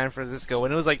against San Francisco,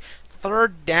 and it was like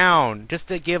 3rd down just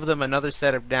to give them another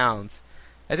set of downs.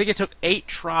 I think it took 8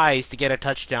 tries to get a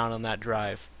touchdown on that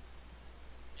drive.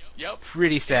 Yep.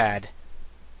 Pretty sad.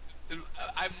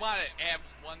 I want to add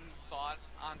one thought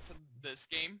onto this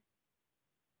game,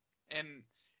 and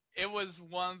it was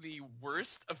one of the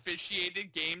worst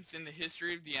officiated games in the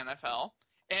history of the NFL.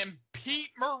 And Pete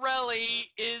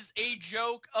Morelli is a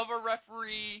joke of a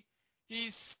referee.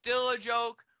 He's still a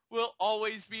joke, will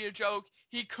always be a joke.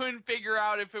 He couldn't figure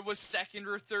out if it was 2nd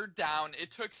or 3rd down.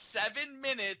 It took 7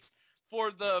 minutes for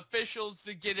the officials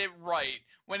to get it right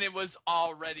when it was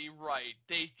already right.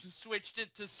 They switched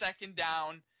it to 2nd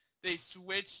down. They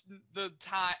switched the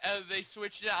time. They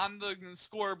switched it on the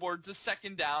scoreboard to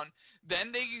 2nd down.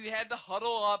 Then they had to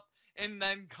huddle up and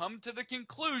then come to the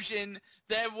conclusion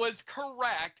that was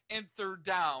correct and 3rd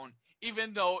down,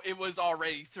 even though it was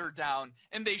already 3rd down,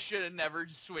 and they should have never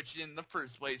switched it in the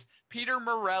first place. Peter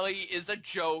Morelli is a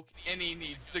joke, and he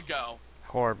needs to go.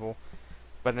 Horrible.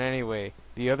 But anyway,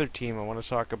 the other team I want to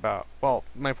talk about. Well,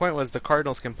 my point was the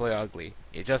Cardinals can play ugly,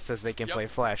 just as they can play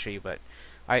flashy. But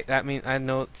I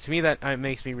know, to me that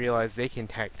makes me realize they can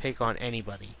take on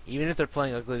anybody. Even if they're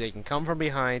playing ugly, they can come from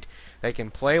behind, they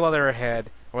can play while they're ahead,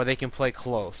 or they can play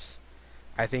close.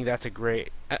 I think that's a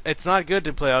great. It's not good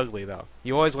to play ugly though.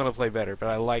 You always want to play better, but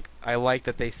I like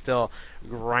that they still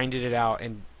grinded it out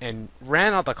and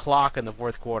ran out the clock in the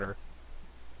fourth quarter.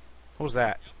 What was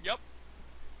that? Yep.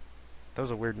 That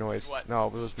was a weird noise. What? No,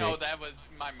 it was me. No, that was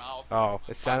my mouth. Oh, it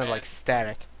My sounded bad. like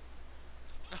static.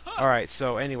 Alright,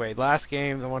 so anyway, last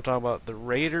game I want to talk about the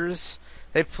Raiders.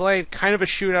 They played kind of a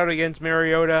shootout against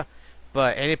Mariota,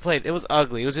 and it was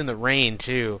ugly. It was in the rain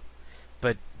too.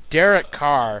 But Derek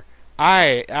Carr,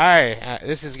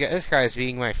 this guy is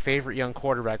being my favorite young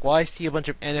quarterback. While I see a bunch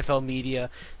of NFL media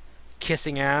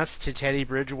kissing ass to Teddy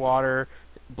Bridgewater,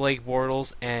 Blake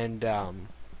Bortles, and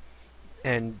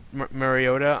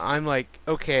Mariota, I'm like,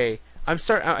 okay. I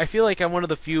feel like I'm one of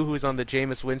the few who's on the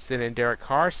Jameis Winston and Derek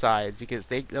Carr sides because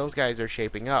those guys are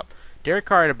shaping up. Derek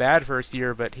Carr had a bad first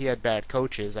year, but he had bad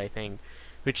coaches, I think,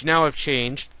 which now have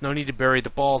changed. No need to bury the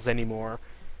balls anymore.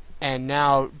 And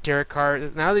now Derek Carr,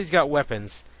 now that he's got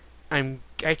weapons, I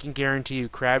can guarantee you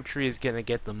Crabtree is gonna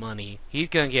get the money. He's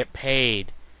gonna get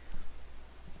paid.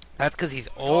 That's because he's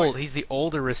old. He's the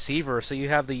older receiver. So you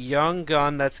have the young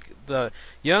gun. That's the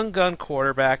young gun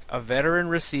quarterback, a veteran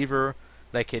receiver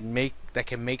that can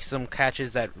make some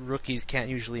catches that rookies can't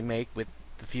usually make, with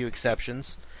a few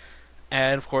exceptions.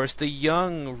 And of course, the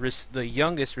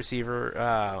youngest receiver,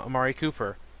 Amari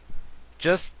Cooper.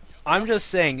 I'm just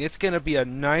saying it's going to be a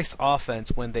nice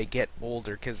offense when they get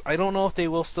older, because I don't know if they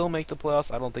will still make the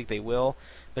playoffs. I don't think they will.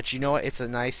 But you know what? It's a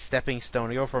nice stepping stone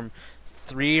to go from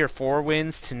 3 or 4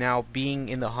 wins to now being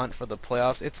in the hunt for the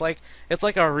playoffs. It's like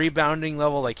a rebounding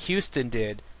level like Houston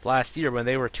did last year when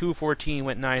they were 2-14,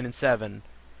 went 9-7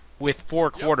 with 4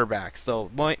 quarterbacks.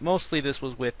 So mostly this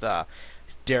was with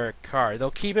Derek Carr. Though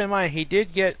keep in mind he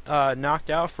did get knocked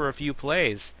out for a few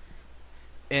plays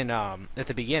at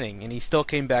the beginning, and he still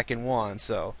came back and won.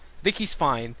 So I think he's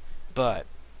fine, but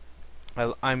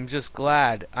I'm just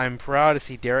glad. I'm proud to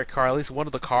see Derek Carr, at least one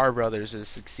of the Carr brothers, is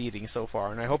succeeding so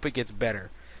far, and I hope it gets better.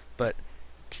 But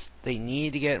they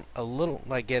need to get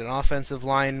get an offensive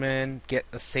lineman, get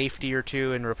a safety or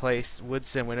two, and replace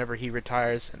Woodson whenever he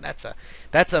retires. And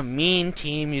that's a mean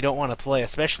team you don't want to play,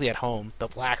 especially at home. The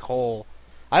black hole.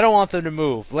 I don't want them to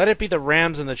move. Let it be the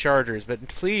Rams and the Chargers, but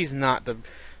please not the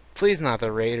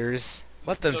Raiders.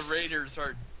 Let them.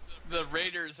 The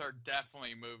Raiders are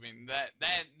definitely moving. That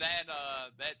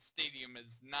stadium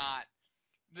is not.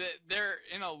 They're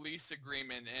in a lease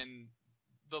agreement, and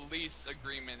the lease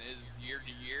agreement is year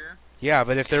to year. Yeah,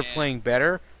 but if they're playing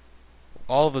better,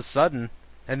 all of a sudden,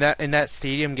 and that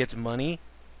stadium gets money,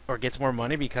 or gets more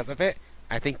money because of it,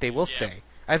 I think they will stay.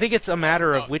 I think it's a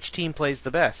matter of which team plays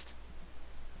the best.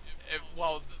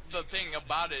 The thing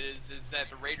about it is that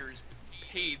the Raiders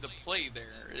pay to play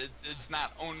there. It's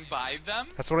not owned by them.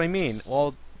 That's what I mean.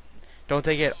 Well, don't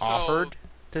they get offered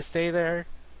to stay there?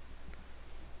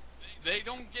 They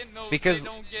don't get because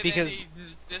any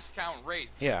discount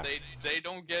rates. Yeah. They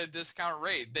don't get a discount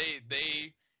rate.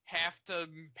 They have to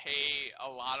pay a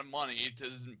lot of money to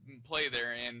play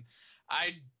there, and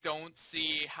I don't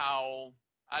see how.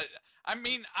 I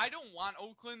mean, I don't want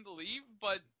Oakland to leave,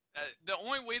 but the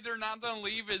only way they're not going to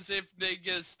leave is if they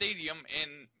get a stadium,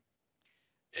 and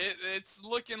it's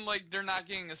looking like they're not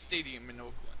getting a stadium in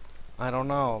Oakland. I don't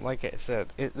know. Like I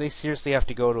said, they seriously have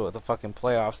to go to the fucking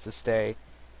playoffs to stay.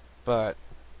 But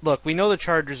look, we know the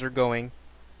Chargers are going.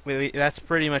 That's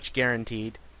pretty much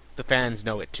guaranteed. The fans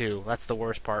know it too. That's the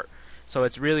worst part. So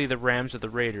it's really the Rams or the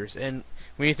Raiders. And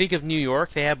when you think of New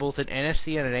York, they have both an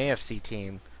NFC and an AFC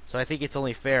team. So I think it's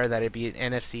only fair that it be an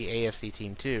NFC AFC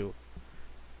team too.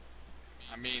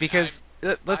 I mean, because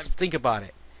let's think about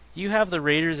it. You have the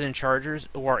Raiders and Chargers,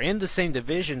 who are in the same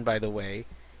division, by the way.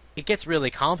 It gets really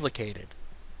complicated.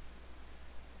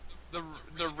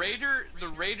 The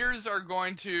Raiders are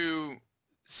going to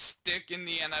stick in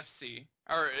the NFC,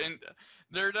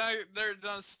 they're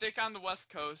gonna stick on the West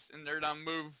Coast, and they're gonna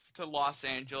move to Los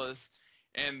Angeles,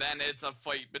 and then it's a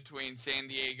fight between San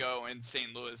Diego and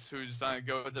St. Louis, who's gonna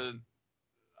go to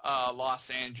Los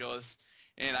Angeles.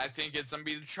 And I think it's going to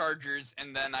be the Chargers,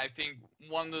 and then I think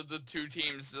one of the two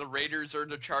teams, the Raiders or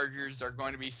the Chargers, are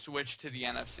going to be switched to the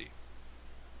NFC.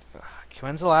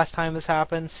 When's the last time this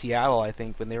happened? Seattle, I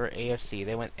think, when they were AFC.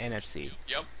 They went NFC.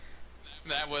 Yep.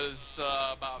 That was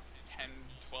about 10,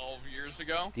 12 years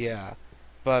ago. Yeah.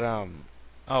 But,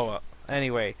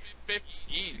 anyway.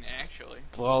 15, actually.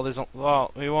 Well,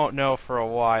 we won't know for a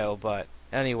while, but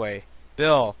anyway.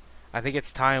 Bill, I think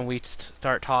it's time we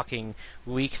start talking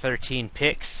Week 13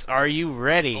 picks. Are you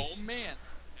ready? Oh, man.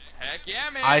 Heck yeah, I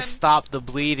man. stopped the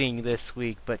bleeding this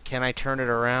week, but can I turn it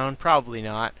around? Probably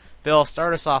not. Bill,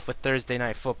 start us off with Thursday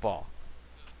Night Football.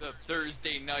 The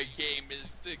Thursday night game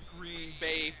is the Green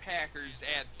Bay Packers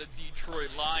at the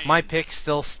Detroit My picks Lions.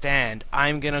 still stand.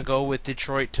 I'm going to go with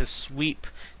Detroit to sweep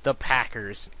the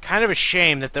Packers. Kind of a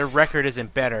shame that their record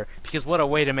isn't better, because what a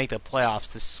way to make the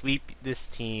playoffs to sweep this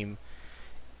team.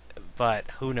 But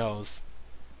who knows?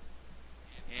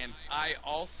 And I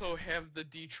also have the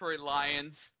Detroit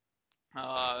Lions.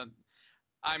 Uh,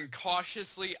 I'm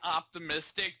cautiously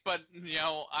optimistic, but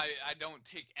I don't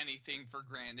take anything for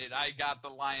granted. I got the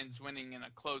Lions winning in a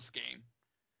close game.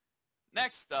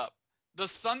 Next up, the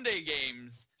Sunday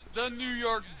games. The New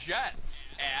York Jets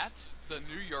at the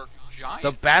New York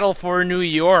The battle Giants. for New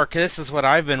York. This is what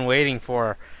I've been waiting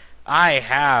for. I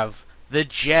have the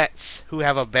Jets, who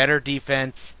have a better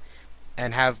defense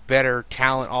and have better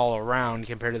talent all around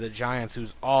compared to the Giants,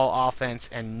 who's all offense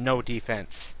and no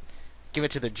defense. Give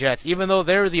it to the Jets. Even though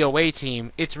they're the away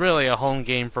team, it's really a home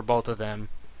game for both of them.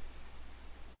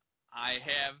 I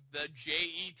have the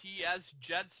Jets,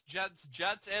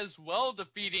 Jets as well,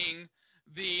 defeating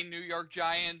the New York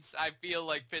Giants. I feel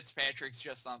like Fitzpatrick's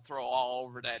just on throw all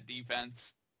over that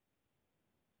defense.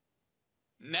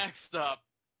 Next up,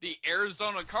 the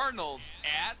Arizona Cardinals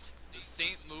at the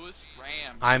St. Louis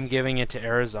Rams. I'm giving it to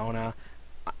Arizona.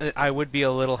 I would be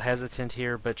a little hesitant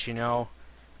here, but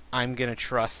I'm gonna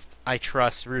trust. I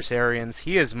trust Bruce Arians.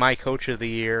 He is my coach of the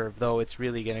year, though it's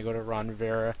really gonna go to Ron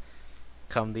Rivera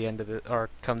come the end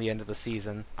of the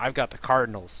season. I've got the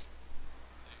Cardinals.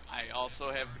 I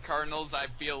also have the Cardinals. I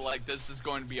feel like this is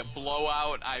going to be a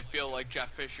blowout. I feel like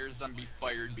Jeff Fisher's going to be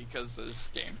fired because of this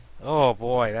game. Oh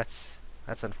boy, that's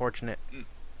unfortunate.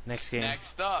 Next game.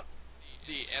 Next up,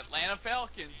 the Atlanta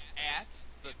Falcons at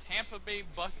the Tampa Bay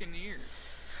Buccaneers.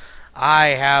 I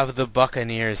have the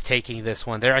Buccaneers taking this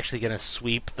one. They're actually going to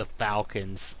sweep the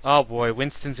Falcons. Oh boy,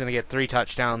 Winston's going to get 3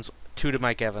 touchdowns, 2 to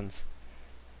Mike Evans.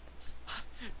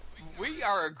 We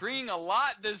are agreeing a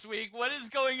lot this week. What is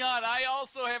going on? I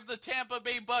also have the Tampa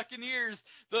Bay Buccaneers.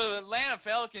 The Atlanta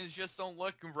Falcons just don't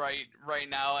look right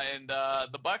now, and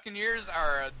the Buccaneers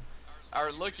are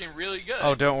looking really good.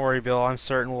 Oh, don't worry, Bill. I'm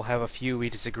certain we'll have a few we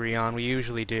disagree on. We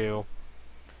usually do.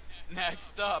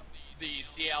 Next up, the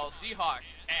Seattle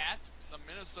Seahawks at the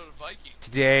Minnesota Vikings.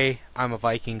 Today, I'm a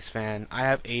Vikings fan. I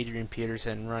have Adrian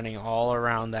Peterson running all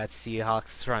around that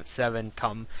Seahawks front 7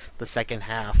 come the second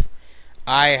half.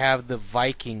 I have the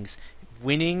Vikings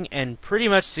winning and pretty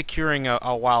much securing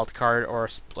a wild card or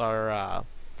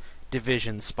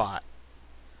division spot.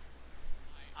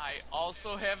 I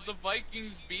also have the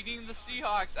Vikings beating the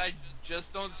Seahawks. I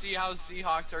just don't see how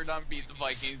Seahawks are done beat the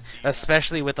Vikings.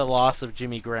 Especially with the loss of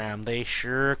Jimmy Graham. They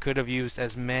sure could have used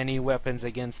as many weapons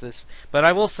against this. But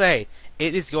I will say,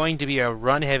 it is going to be a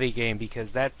run-heavy game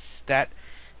because their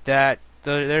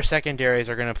secondaries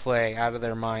are going to play out of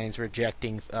their minds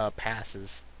rejecting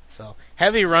passes. So,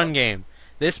 heavy run game.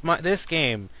 This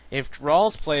game, if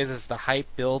Rawls plays as the hype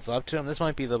builds up to him, this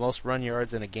might be the most run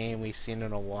yards in a game we've seen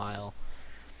in a while.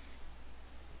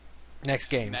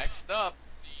 Next game. Next up,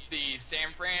 the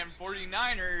San Fran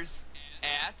 49ers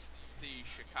at the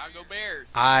Chicago Bears.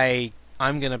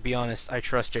 I'm going to be honest, I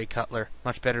trust Jay Cutler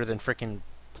much better than frickin'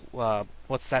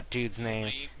 what's that dude's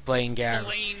name? Blaine Gabbert.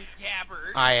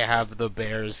 I have the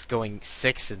Bears going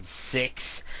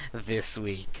 6-6 this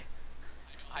week.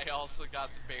 I also got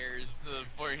the Bears. The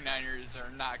 49ers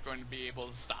are not going to be able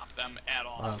to stop them at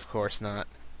all. Of course not.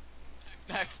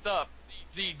 Next up,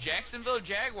 the Jacksonville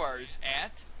Jaguars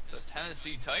at the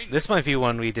Tennessee Titans. This might be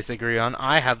one we disagree on.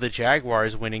 I have the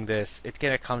Jaguars winning this. It's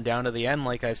going to come down to the end,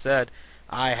 like I've said.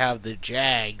 I have the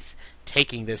Jags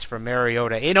taking this from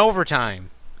Mariota in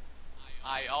overtime.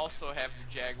 I also have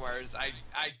the Jaguars. I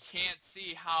can't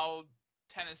see how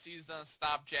Tennessee's going to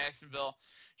stop Jacksonville.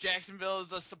 Jacksonville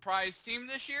is a surprise team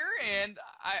this year, and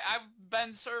I've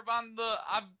been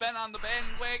on the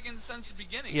bandwagon since the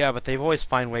beginning. Yeah, but they've always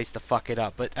find ways to fuck it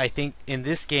up. But I think in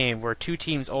this game, where two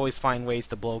teams always find ways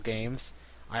to blow games,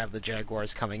 I have the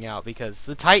Jaguars coming out because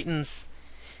the Titans,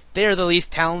 they're the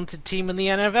least talented team in the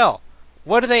NFL.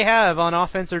 What do they have on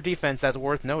offense or defense that's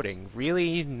worth noting?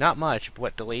 Really, not much.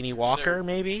 What, Delaney Walker,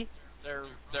 maybe?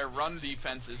 Their run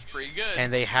defense is pretty good.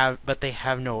 And they have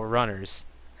no runners.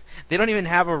 They don't even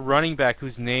have a running back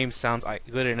whose name sounds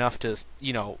good enough to,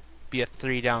 be a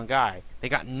 3-down guy. They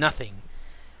got nothing.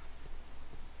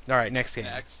 All right, next game.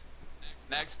 Next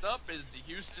up is the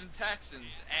Houston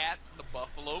Texans at the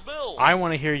Buffalo Bills. I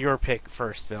want to hear your pick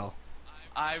first, Bill.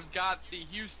 I've got the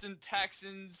Houston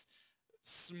Texans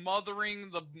smothering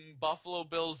the Buffalo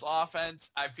Bills offense.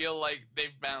 I feel like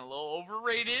they've been a little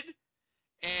overrated,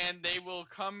 and they will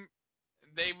come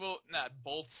they will not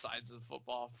both sides of the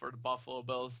football for the Buffalo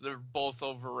Bills. They're both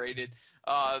overrated.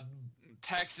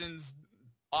 Texans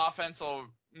offense will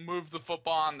move the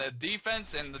football on the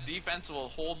defense, and the defense will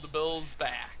hold the Bills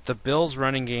back. The Bills'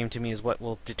 running game to me is what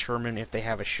will determine if they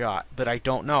have a shot, but I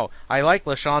don't know. I like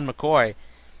LaShawn McCoy.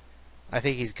 I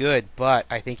think he's good, but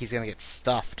I think he's going to get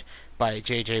stuffed by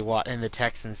J.J. Watt and the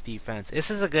Texans' defense. This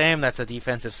is a game that's a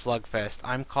defensive slugfest.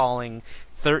 I'm calling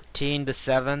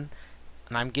 13-7, and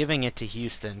I'm giving it to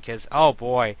Houston because, oh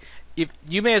boy, if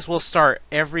you may as well start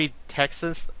every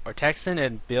Texan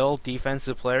and Bill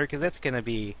defensive player because that's going to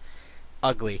be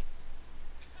ugly.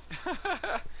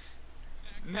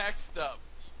 Next up,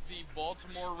 the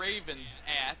Baltimore Ravens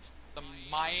at the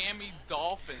Miami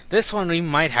Dolphins. This one we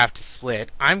might have to split.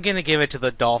 I'm going to give it to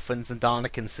the Dolphins, and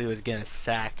Dominican Sue is going to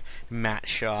sack Matt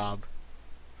Schaub.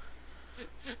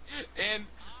 And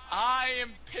I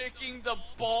am picking the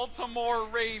Baltimore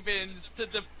Ravens to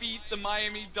defeat the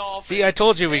Miami Dolphins. See, I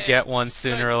told you we'd get one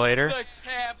sooner or later. The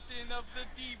captain of the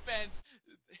defense,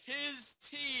 his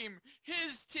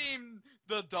team,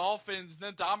 the Dolphins,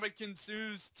 Ndamukong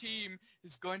Suh's team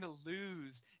is going to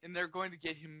lose, and they're going to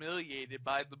get humiliated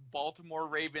by the Baltimore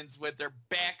Ravens with their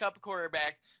backup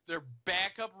quarterback, their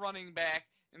backup running back,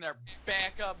 and their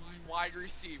backup wide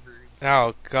receivers.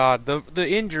 Oh God, the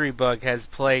injury bug has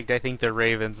plagued, I think, the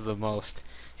Ravens the most.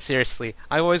 Seriously,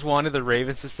 I always wanted the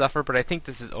Ravens to suffer, but I think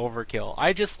this is overkill.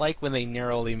 I just like when they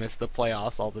narrowly miss the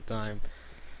playoffs all the time.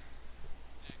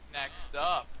 Next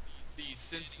up, the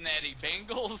Cincinnati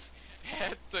Bengals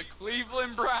at the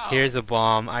Cleveland Browns. Here's a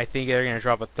bomb. I think they're going to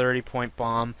drop a 30-point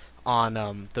bomb on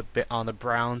the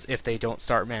Browns if they don't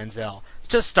start Manziel.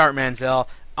 Just start Manziel.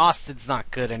 Austin's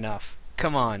not good enough.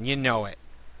 Come on, you know it.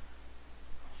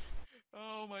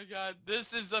 Oh my God,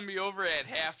 this is gonna be over at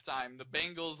halftime. The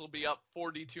Bengals will be up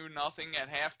 42-0 at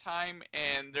halftime,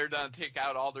 and they're gonna take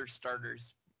out all their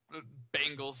starters.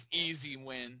 Bengals easy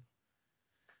win.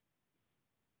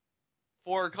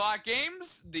 4 o'clock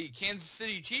games, the Kansas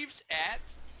City Chiefs at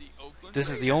the Oakland This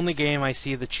Raiders. is the only game I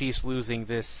see the Chiefs losing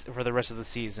this for the rest of the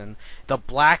season. The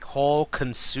black hole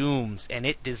consumes and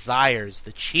it desires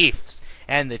the Chiefs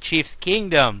and the Chiefs'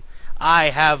 kingdom.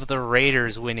 I have the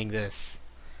Raiders winning this.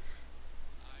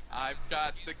 I've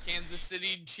got the Kansas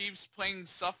City Chiefs playing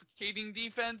suffocating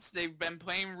defense. They've been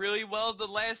playing really well the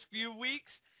last few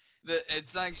weeks.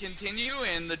 It's going to continue,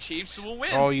 and the Chiefs will win.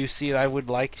 Oh, you see, I would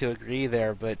like to agree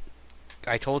there, but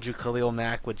I told you Khalil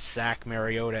Mack would sack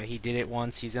Mariota. He did it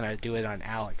once. He's going to do it on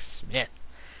Alex Smith.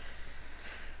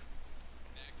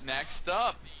 Next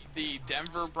up, the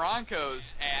Denver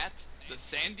Broncos at the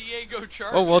San Diego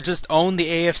Chargers. Oh, well, just own the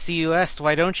AFC West.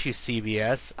 Why don't you,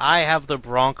 CBS? I have the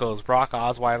Broncos. Brock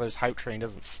Osweiler's hype train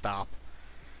doesn't stop.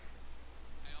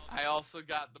 I also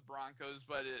got the Broncos,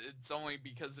 but it's only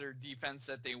because their defense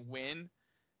that they win.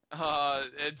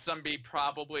 It's going to be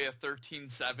probably a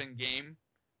 13-7 game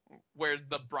where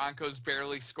the Broncos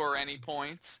barely score any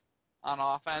points on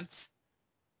offense.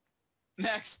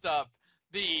 Next up,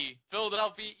 the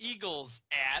Philadelphia Eagles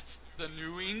at the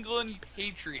New England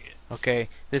Patriots. Okay,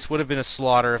 this would have been a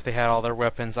slaughter if they had all their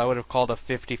weapons. I would have called a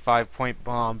 55-point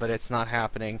bomb, but it's not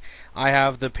happening. I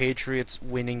have the Patriots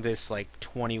winning this like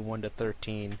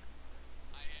 21-13.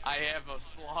 I have a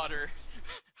slaughter.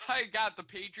 I got the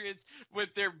Patriots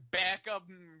with their backup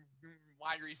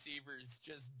wide receivers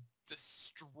just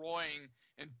destroying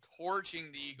and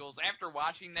torching the Eagles. After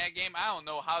watching that game, I don't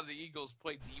know how the Eagles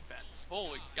play defense.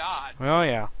 Holy God. Oh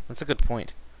yeah, that's a good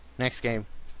point. Next game.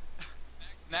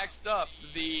 Next up,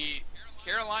 the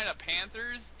Carolina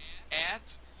Panthers at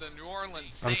the New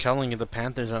Orleans Saints. I'm telling you, the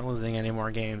Panthers aren't losing any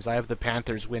more games. I have the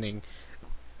Panthers winning.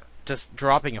 Just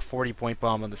dropping a 40-point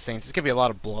bomb on the Saints. There's going to be a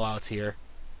lot of blowouts here.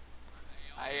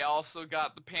 I also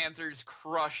got the Panthers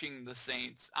crushing the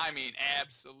Saints. I mean,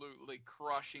 absolutely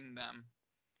crushing them.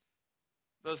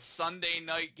 The Sunday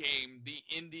night game, the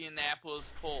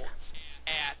Indianapolis Colts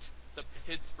at the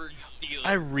Pittsburgh Steelers.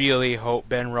 I really hope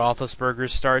Ben Roethlisberger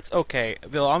starts. Okay,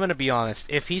 Bill, I'm going to be honest.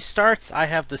 If he starts, I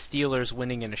have the Steelers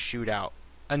winning in a shootout.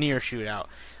 A near shootout.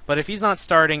 But if he's not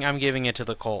starting, I'm giving it to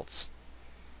the Colts.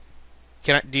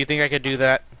 Do you think I could do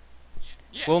that?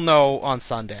 Yeah. We'll know on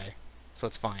Sunday, so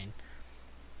it's fine.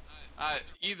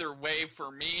 Either way,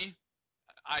 for me,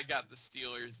 I got the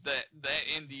Steelers. That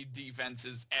Indy defense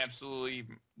is absolutely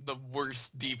the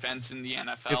worst defense in the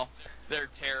NFL. They're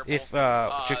terrible. If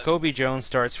Jacoby Jones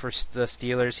starts for the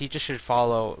Steelers, he just should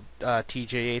follow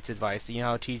T.J. Yates' advice. You know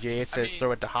how T.J. Yates says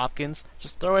throw it to Hopkins?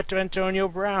 Just throw it to Antonio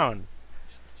Brown.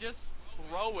 Just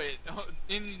throw it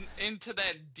into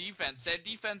that defense. That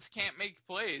defense can't make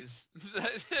plays.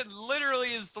 It literally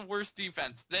is the worst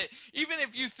defense. Even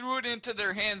if you threw it into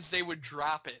their hands, they would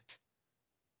drop it.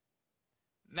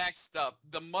 Next up,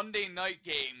 the Monday night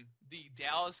game, the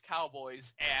Dallas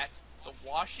Cowboys at the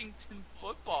Washington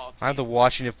football I have the team.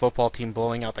 Washington football team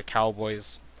blowing out the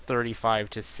Cowboys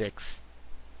 35-6.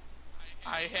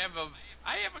 I have a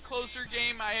I have a closer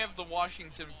game. I have the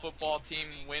Washington football team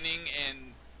winning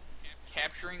and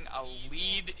capturing a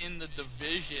lead in the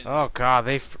division. Oh god,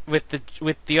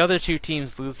 with the other two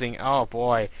teams losing. Oh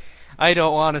boy, I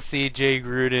don't want to see Jay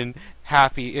Gruden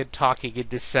happy and talking in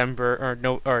December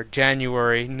or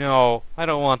January. No, I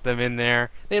don't want them in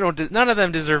there. They don't. None of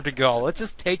them deserve to go. Let's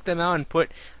just take them out and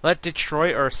let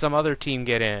Detroit or some other team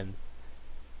get in.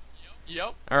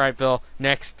 Yep. All right, Bill.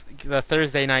 Next, the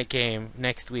Thursday night game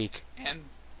next week. And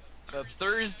the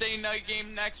Thursday night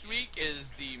game next week is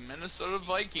the Minnesota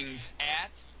Vikings at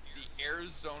the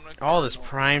Arizona Cardinals. All this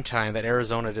prime time that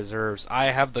Arizona deserves. I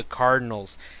have the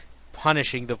Cardinals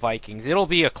punishing the Vikings. It'll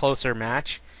be a closer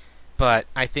match, but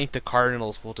I think the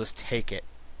Cardinals will just take it.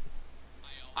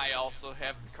 I also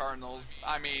have the Cardinals.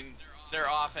 I mean, their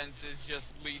offense is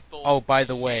just lethal. Oh, by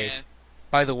the way, and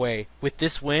with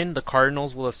this win, the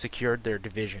Cardinals will have secured their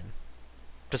division.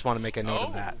 Just want to make a note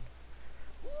of that.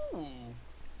 Ooh.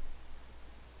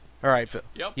 All right, Bill.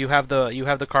 Yep. You have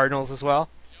the Cardinals as well?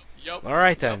 Yep. All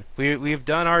right then. We've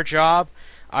done our job.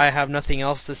 I have nothing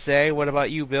else to say. What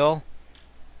about you, Bill?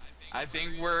 I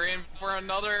think we're in for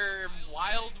another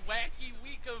wild, wacky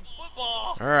week of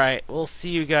football. All right. We'll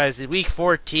see you guys in week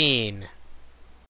 14.